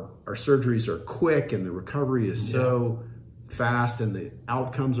our surgeries are quick and the recovery is so fast and the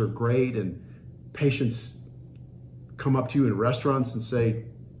outcomes are great, and patients come up to you in restaurants and say,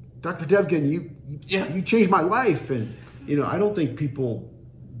 Dr. Devgan, you changed my life. And, I don't think people,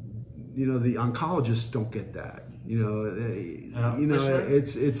 the oncologists don't get that. Sure.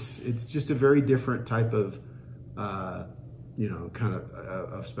 It's just a very different type of, kind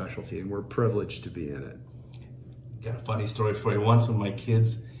of specialty, and we're privileged to be in it. Got a funny story for you. Once when my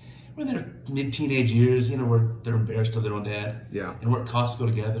kids were in their mid-teenage years, they're embarrassed of their own dad. Yeah. And we're at Costco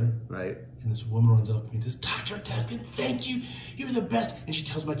together. Right. And this woman runs up to me and says, Dr. Devgan, thank you. You're the best. And she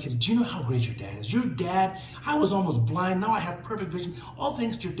tells my kids, do you know how great your dad is? Your dad, I was almost blind. Now I have perfect vision. All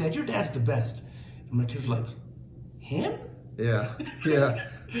thanks to your dad. Your dad's the best. And my kids were like, him? Yeah. Yeah.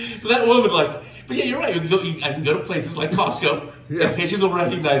 So that woman but yeah, you're right. I can go to places like Costco, and patients will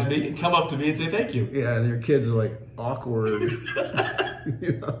recognize me and come up to me and say thank you. Yeah, and their kids are like awkward.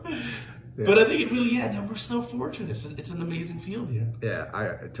 Yeah. But I think it really, we're so fortunate. It's an amazing field here. Yeah,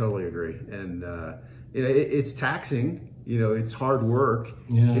 I totally agree. And, it's taxing, it's hard work.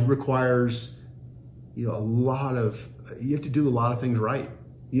 Yeah. It requires, you have to do a lot of things right.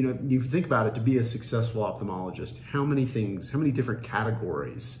 You think about it, to be a successful ophthalmologist, how many different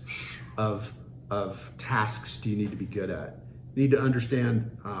categories of tasks do you need to be good at? You need to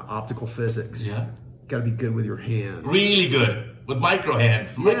understand optical physics. Yeah. Got to be good with your hands. Really good. With micro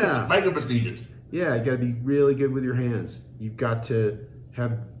hands, micro procedures. Yeah, you got to be really good with your hands. You've got to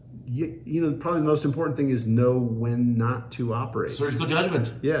have, probably the most important thing is know when not to operate. Surgical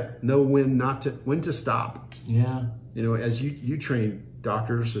judgment. Yeah, know when to stop. Yeah. As you train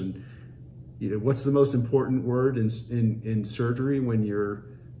doctors, and what's the most important word in surgery when you're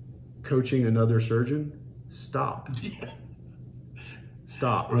coaching another surgeon? Stop. Yeah.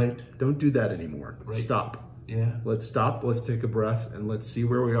 Stop. Right. Don't do that anymore. Right. Stop. Yeah. Let's stop, let's take a breath, and let's see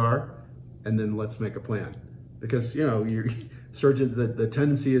where we are, and then let's make a plan. Because, your surgeon, the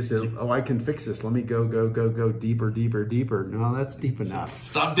tendency is to, I can fix this. Let me go deeper. No, that's deep enough.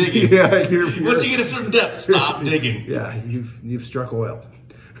 Stop digging. Yeah. Once you get a certain depth, stop digging. Yeah, you've struck oil.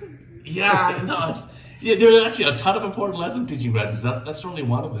 Yeah, no, there's actually a ton of important lessons teaching residents. That's certainly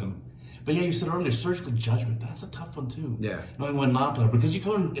one of them. But yeah, you said earlier, surgical judgment, that's a tough one too. Yeah. Knowing when not to, because you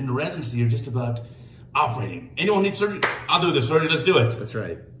go in residency, you're just about operating. Anyone needs surgery? I'll do the surgery, let's do it. That's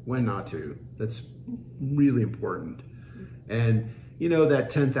right. When not to. That's really important. And that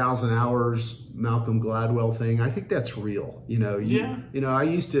 10,000 hours Malcolm Gladwell thing, I think that's real. I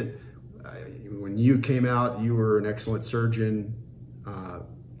used to, when you came out, you were an excellent surgeon.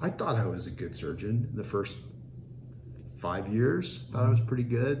 I thought I was a good surgeon the first 5 years. Thought I was pretty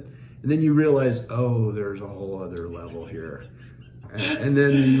good. And then you realize, there's a whole other level here. And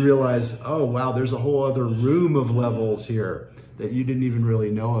then you realize, wow, there's a whole other room of levels here that you didn't even really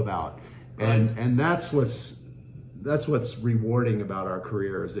know about. And that's what's rewarding about our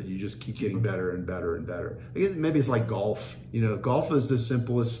career, is that you just keep getting better and better and better. Maybe it's like golf. Golf is the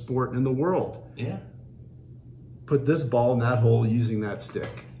simplest sport in the world. Yeah. Put this ball in that hole using that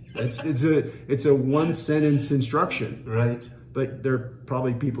stick. It's a one sentence instruction. Right. But there are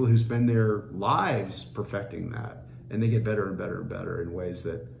probably people who spend their lives perfecting that, and they get better and better and better in ways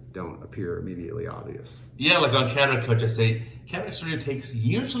that don't appear immediately obvious. Yeah, like on CataractCoach, I say, cataract surgery takes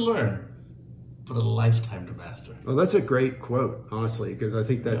years to learn, but a lifetime to master. Well, that's a great quote, honestly, because I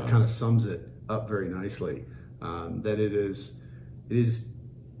think that kind of sums it up very nicely. That it is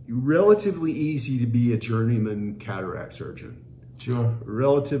relatively easy to be a journeyman cataract surgeon. Sure.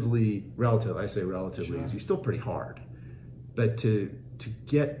 I say relatively easy, still pretty hard. But to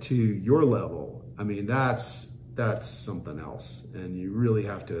get to your level, that's something else, and you really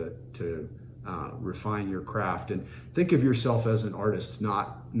have to refine your craft and think of yourself as an artist,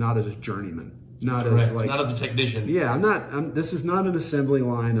 not as a journeyman, not as a technician. Yeah, this is not an assembly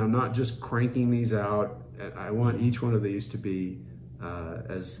line. I'm not just cranking these out. I want each one of these to be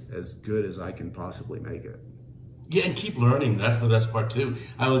as good as I can possibly make it. Yeah, and keep learning. That's the best part too.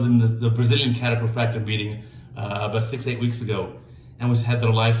 I was in the Brazilian cataract refractive meeting about 6-8 weeks ago, and had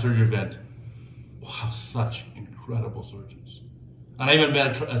their live surgery event. Wow, such incredible surgeons. And I even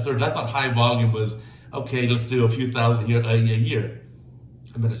met a surgeon. I thought high volume was, okay, let's do a few thousand here a year.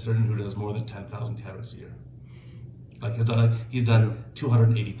 I met a surgeon who does more than 10,000 cataracts a year. Like he's done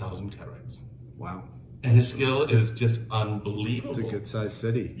 280,000 cataracts. Wow. And his skill is just unbelievable. It's a good sized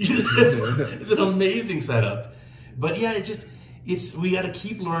city. It's an amazing setup. But yeah, we got to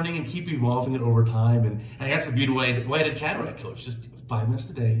keep learning and keep evolving it over time. And that's the beauty why I did CataractCoach. Just 5 minutes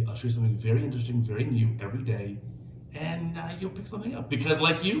a day. I'll show you something very interesting, very new every day. And you'll pick something up. Because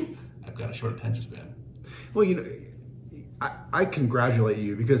like you, I've got a short attention span. Well, I congratulate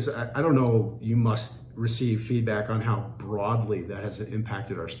you, because I don't know, you must received feedback on how broadly that has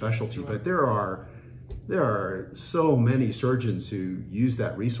impacted our specialty. Sure. But there are so many surgeons who use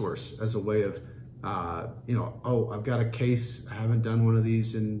that resource as a way of, oh, I've got a case, I haven't done one of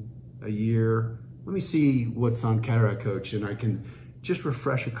these in a year. Let me see what's on CataractCoach, and I can just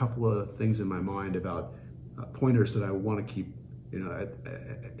refresh a couple of things in my mind about pointers that I want to keep,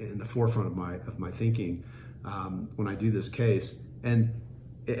 in the forefront of my thinking when I do this case. And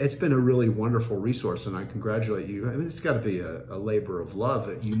it's been a really wonderful resource, and I congratulate you. I mean, it's got to be a labor of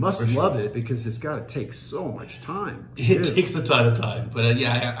love. You must love it because it's got to take so much time. It takes a ton of time, but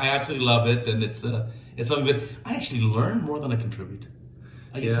yeah, I absolutely love it, and it's something that I actually learn more than I contribute.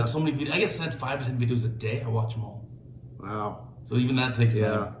 I get sent so many videos. I get sent 5 to 10 videos a day. I watch them all. Wow. So even that takes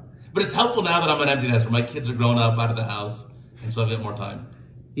time. But it's helpful now that I'm an empty nester. My kids are grown up out of the house, and so I've got more time.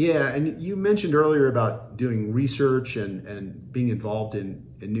 Yeah, and you mentioned earlier about doing research and being involved in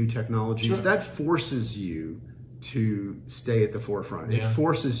new technologies. Sure. That forces you to stay at the forefront. Yeah. It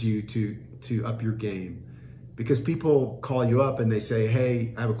forces you to up your game, because people call you up and they say,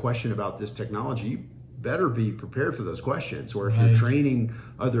 hey, I have a question about this technology. You better be prepared for those questions. Or if you're training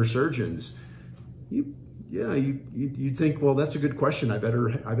other surgeons, you'd think, well, that's a good question. I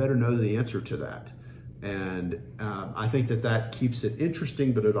better know the answer to that. And I think that keeps it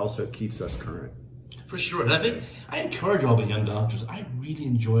interesting, but it also keeps us current. For sure. And I think I encourage all the young doctors. I really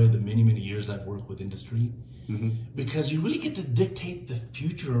enjoy the many, many years I've worked with industry, because you really get to dictate the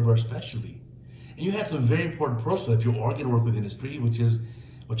future of our specialty. And you had some very important pros for that if you are going to work with industry,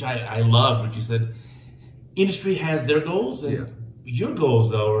 which I loved what you said. Industry has their goals, and your goals,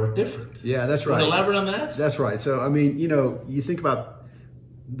 though, are different. Yeah, that's right. Can you elaborate on that? That's right. So, I mean, you think about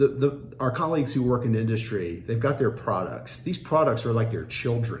our colleagues who work in industry, they've got their products. These products are like their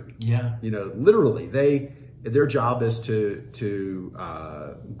children. Yeah. Literally, their job is to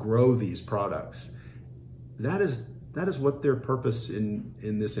grow these products. That is what their purpose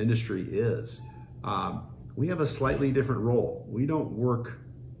in this industry is. We have a slightly different role. We don't work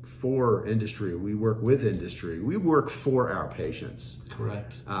for industry. We work with industry. We work for our patients.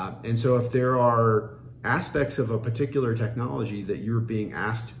 Correct. And so if there are aspects of a particular technology that you're being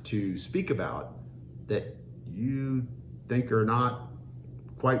asked to speak about that you think are not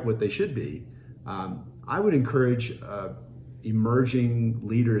quite what they should be, I would encourage emerging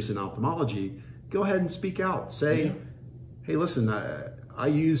leaders in ophthalmology, go ahead and speak out. Say, hey, listen, I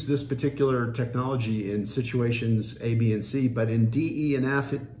use this particular technology in situations A, B, and C, but in D, E, and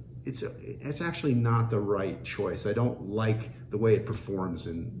F, it's actually not the right choice. I don't like the way it performs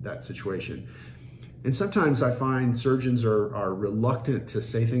in that situation. And sometimes I find surgeons are reluctant to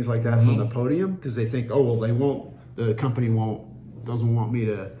say things like that from the podium, because they think, oh, well, the company doesn't want me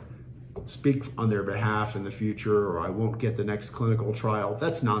to speak on their behalf in the future, or I won't get the next clinical trial.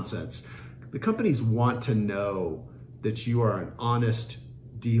 That's nonsense. The companies want to know that you are an honest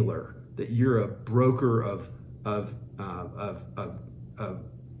dealer, that you're a broker of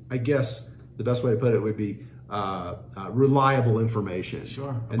I guess the best way to put it would be reliable information.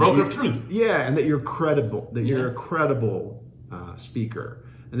 Sure. A broker of truth. Yeah, and that you're credible, that you're a credible speaker,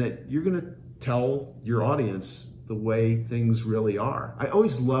 and that you're going to tell your audience the way things really are. I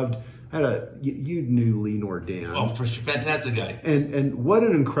always loved, you knew Lee Nordan. Oh, for sure. Fantastic guy. And what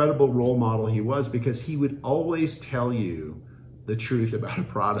an incredible role model he was, because he would always tell you the truth about a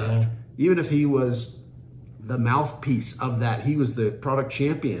product. Even if he was the mouthpiece of that, he was the product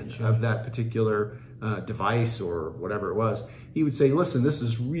champion of that particular device or whatever it was. He would say, listen, this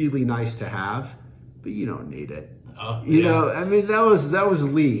is really nice to have, but you don't need it. You know, I mean, that was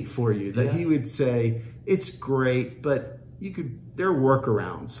Lee for you, that he would say, it's great, but there are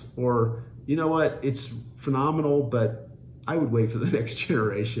workarounds, or you know what, it's phenomenal, but I would wait for the next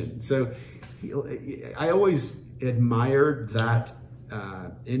generation. So I always admired that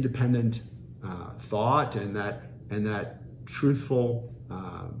independent thought and that truthful,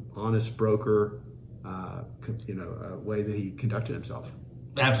 honest broker, way that he conducted himself.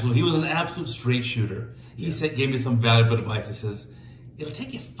 Absolutely, he was an absolute straight shooter. He gave me some valuable advice. He says, "It'll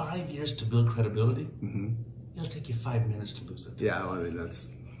take you 5 years to build credibility. It'll take you 5 minutes to lose it." Yeah, I mean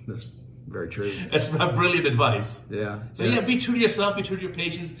that's very true. That's brilliant advice. Yeah. So be true to yourself. Be true to your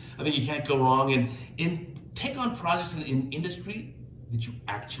patients. I think you can't go wrong. And take on projects in industry that you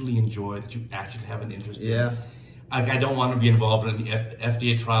actually enjoy, that you actually have an interest in. Like, I don't want to be involved in the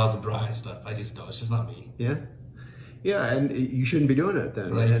FDA trials of dry stuff. I just don't. It's just not me. Yeah, and you shouldn't be doing it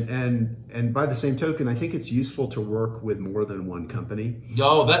then. Right. And by the same token, I think it's useful to work with more than one company.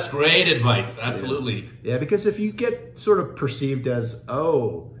 Oh, that's great advice. Absolutely. Yeah, because if you get sort of perceived as,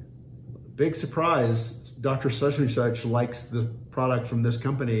 big surprise, Dr. Such and Such likes the product from this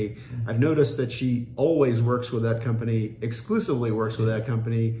company. I've noticed that she always works with that company, exclusively works with that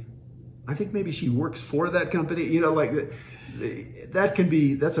company. I think maybe she works for that company. You know, like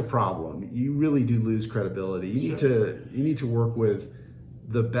that's a problem. You really do lose credibility. You need to work with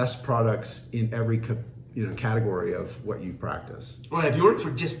the best products in every category of what you practice. Right. If you work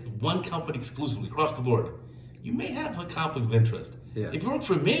for just one company exclusively across the board, you may have a conflict of interest. Yeah. If you work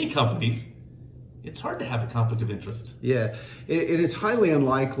for many companies, it's hard to have a conflict of interest. Yeah, it is highly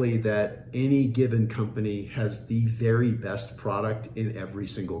unlikely that any given company has the very best product in every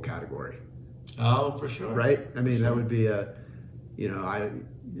single category. Oh, for sure. Right? I mean, that would be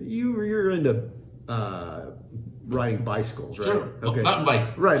you're into riding bicycles, right? Sure. Okay. Mountain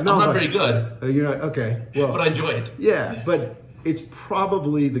bikes. Right. I'm not very good. You're not, okay. Well, but I enjoy it. Yeah, but it's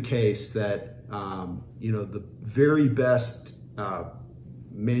probably the case that the very best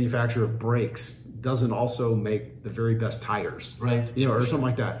manufacturer of brakes doesn't also make the very best tires, right? Or something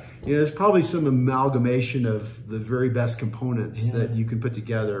like that. There's probably some amalgamation of the very best components that you can put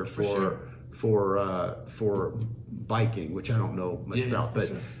together for biking, which I don't know much about,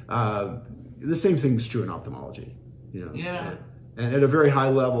 but the same thing's true in ophthalmology. And at a very high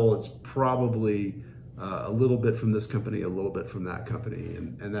level, it's probably a little bit from this company, a little bit from that company,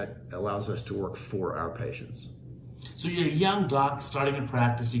 and that allows us to work for our patients. So you're a young doc starting in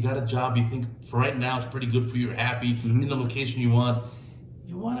practice, you got a job, you think for right now it's pretty good for you, you're happy in the location you want.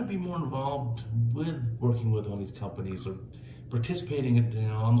 You want to be more involved with working with one of these companies or participating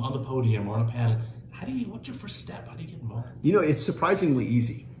on the podium or on a panel. What's your first step? How do you get involved? It's surprisingly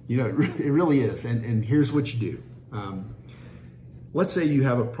easy. It really is. And here's what you do. Let's say you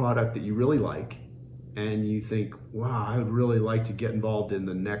have a product that you really like and you think, wow, I would really like to get involved in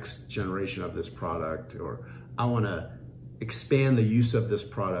the next generation of this product, or I want to expand the use of this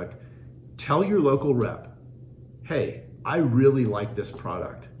product. Tell your local rep, hey, I really like this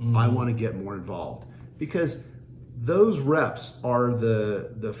product. I want to get more involved. Because those reps are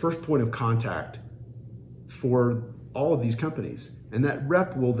the first point of contact for all of these companies. And that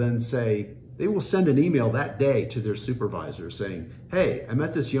rep will then say, they will send an email that day to their supervisor saying, hey, I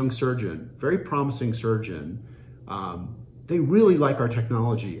met this young surgeon, very promising surgeon. They really like our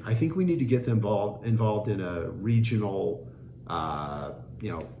technology. I think we need to get them involved in a regional,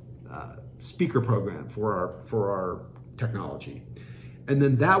 speaker program for our technology. And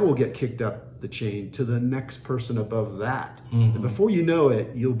then that will get kicked up the chain to the next person above that. And before you know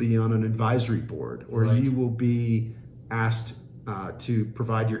it, you'll be on an advisory board, or you will be asked to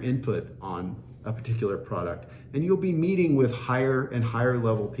provide your input on a particular product. And you'll be meeting with higher and higher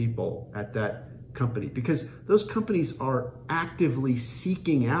level people at that company, because those companies are actively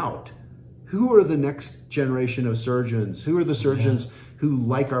seeking out who are the next generation of surgeons, who are the surgeons who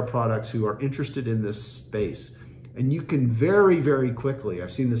like our products, who are interested in this space. And you can very, very quickly,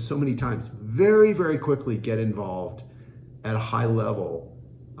 I've seen this so many times, very, very quickly get involved at a high level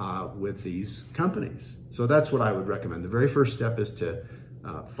with these companies. So that's what I would recommend. The very first step is to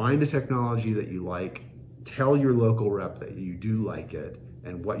find a technology that you like, tell your local rep that you do like it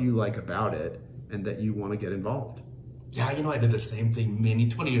and what you like about it, and that you want to get involved. Yeah, I did the same thing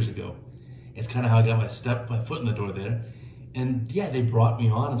 20 years ago. It's kind of how I got my foot in the door there. And they brought me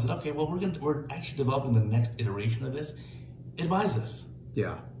on and said, okay, well, we're actually developing the next iteration of this. Advise us.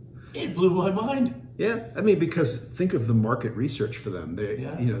 Yeah. It blew my mind. Yeah, I mean, because think of the market research for them.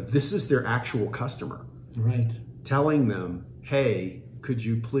 This is their actual customer. Right. Telling them, hey, could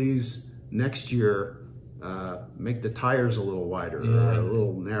you please next year make the tires a little wider or a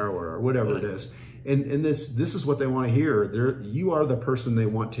little narrower or whatever it is. And this is what they want to hear. You are the person they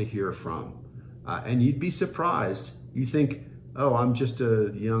want to hear from. And you'd be surprised. You think, oh, I'm just a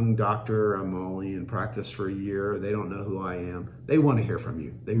young doctor. I'm only in practice for a year. They don't know who I am. They want to hear from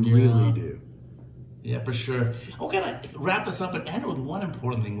you. They really do. Yeah, for sure. Okay, to wrap this up and end with one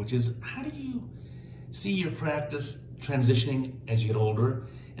important thing, which is, how do you see your practice transitioning as you get older?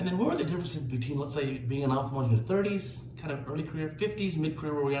 And then what are the differences between, let's say, being an ophthalmologist in your 30s, kind of early career, 50s,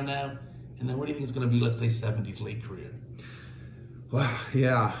 mid-career, where we are now, and then what do you think it's going to be, let's say, 70s, late career? Well,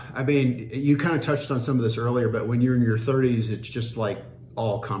 yeah. I mean, you kind of touched on some of this earlier, but when you're in your 30s, it's just like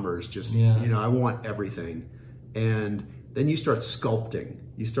all comers. Just, I want everything. And then you start sculpting.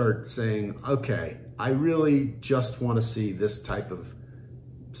 You start saying, okay, I really just want to see this type of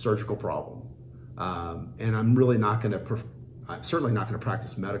surgical problem. And I'm really not going to, I'm certainly not going to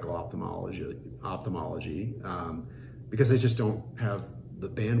practice medical ophthalmology because I just don't have the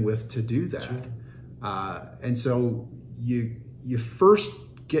bandwidth to do that. Sure. And so you first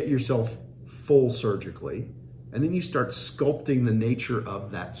get yourself full surgically, And then you start sculpting the nature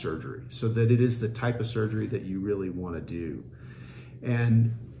of that surgery so that it is the type of surgery that you really want to do.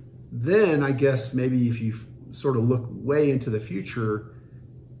 And then I guess maybe if you sort of look way into the future,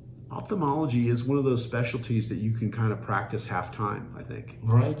 ophthalmology is one of those specialties that you can kind of practice half-time, I think.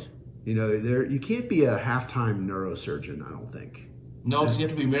 Right. You know, you can't be a half-time neurosurgeon, I don't think. No, because you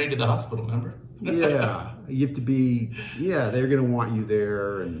have to be married to the hospital, remember? Yeah, you have to be, they're going to want you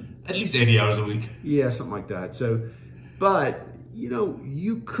there. And at least 80 hours a week. Yeah, something like that. So, but, you know,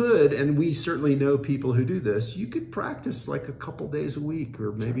 you could, and we certainly know people who do this, you could practice like a couple days a week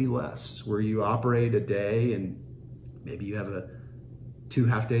or maybe less, where you operate a day and maybe you have 2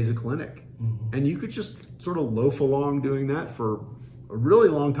 half days of clinic. Mm-hmm. And you could just sort of loaf along doing that for a really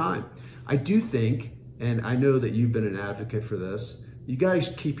long time. I do think, and I know that you've been an advocate for this, you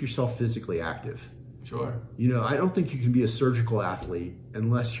guys keep yourself physically active. Sure. You know, I don't think you can be a surgical athlete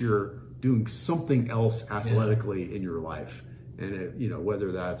unless you're doing something else athletically in your life. And, you know,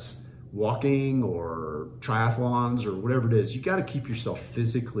 whether that's walking or triathlons or whatever it is, you got to keep yourself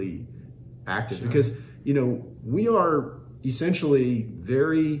physically active. Sure. Because, you know, we are essentially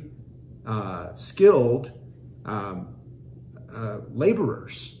very skilled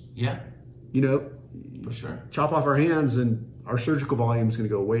laborers. Yeah. You know, for sure. Chop off our hands and our surgical volume is going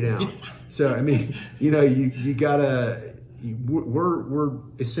to go way down. So, I mean, you know, you gotta, we're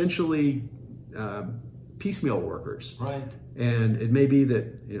essentially piecemeal workers. Right. And it may be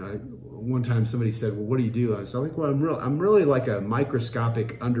that, you know, one time somebody said, well, what do you do? I was like, well, I'm really like a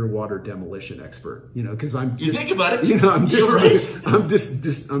microscopic underwater demolition expert, you know, because you think about it, you know, I'm right.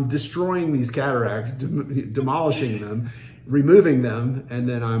 I'm destroying these cataracts, demolishing them, removing them, and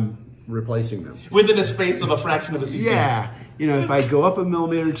then I'm replacing them. Within a space of a fraction of a cc. Yeah. You know, if I go up a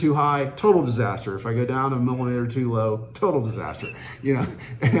millimeter too high, total disaster. If I go down a millimeter too low, total disaster. You know,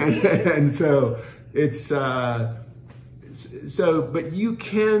 and so it's, but you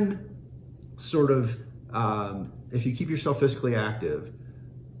can sort of, if you keep yourself physically active,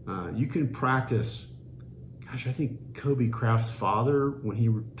 you can practice. Gosh, I think Kobe Craft's father, when he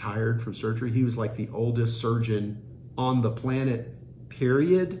retired from surgery, he was like the oldest surgeon on the planet,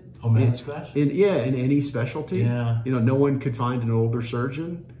 period. Oh man, that's crash? In any specialty. Yeah. You know, no one could find an older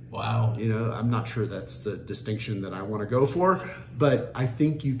surgeon. Wow. You know, I'm not sure that's the distinction that I want to go for, but I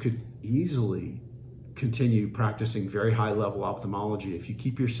think you could easily continue practicing very high level ophthalmology if you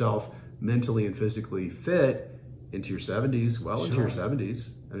keep yourself mentally and physically fit into your 70s, into your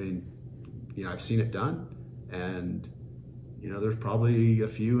 70s. I mean, you know, I've seen it done, and you know, there's probably a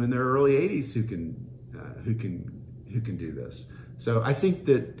few in their early 80s who can do this. So I think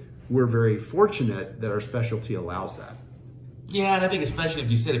that we're very fortunate that our specialty allows that. Yeah, and I think especially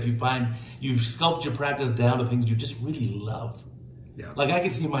if you find you've sculpted your practice down to things you just really love. Yeah. Like I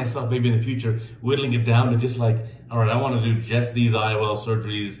could see myself maybe in the future whittling it down to just like, all right, I want to do just these IOL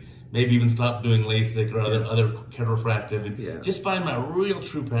surgeries, maybe even stop doing LASIK or other refractive, and just find my real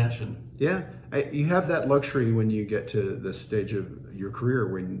true passion. Yeah, you have that luxury when you get to the stage of your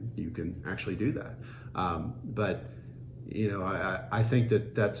career when you can actually do that. But you know, I think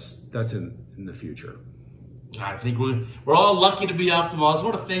that's in the future. I think we're all lucky to be ophthalmologists. I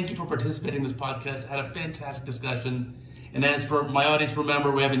want to thank you for participating in this podcast. I had a fantastic discussion. And as for my audience,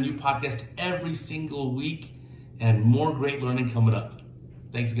 remember, we have a new podcast every single week and more great learning coming up.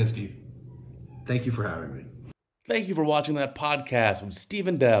 Thanks again, Steve. Thank you for having me. Thank you for watching that podcast with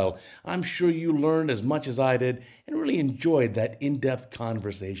Steve Dell. I'm sure you learned as much as I did and really enjoyed that in-depth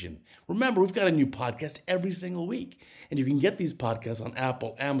conversation. Remember, we've got a new podcast every single week, and you can get these podcasts on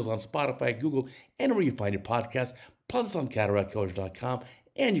Apple, Amazon, Spotify, Google, anywhere you find your podcasts. Plus, it's on CataractCoach.com,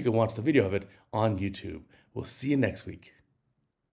 and you can watch the video of it on YouTube. We'll see you next week.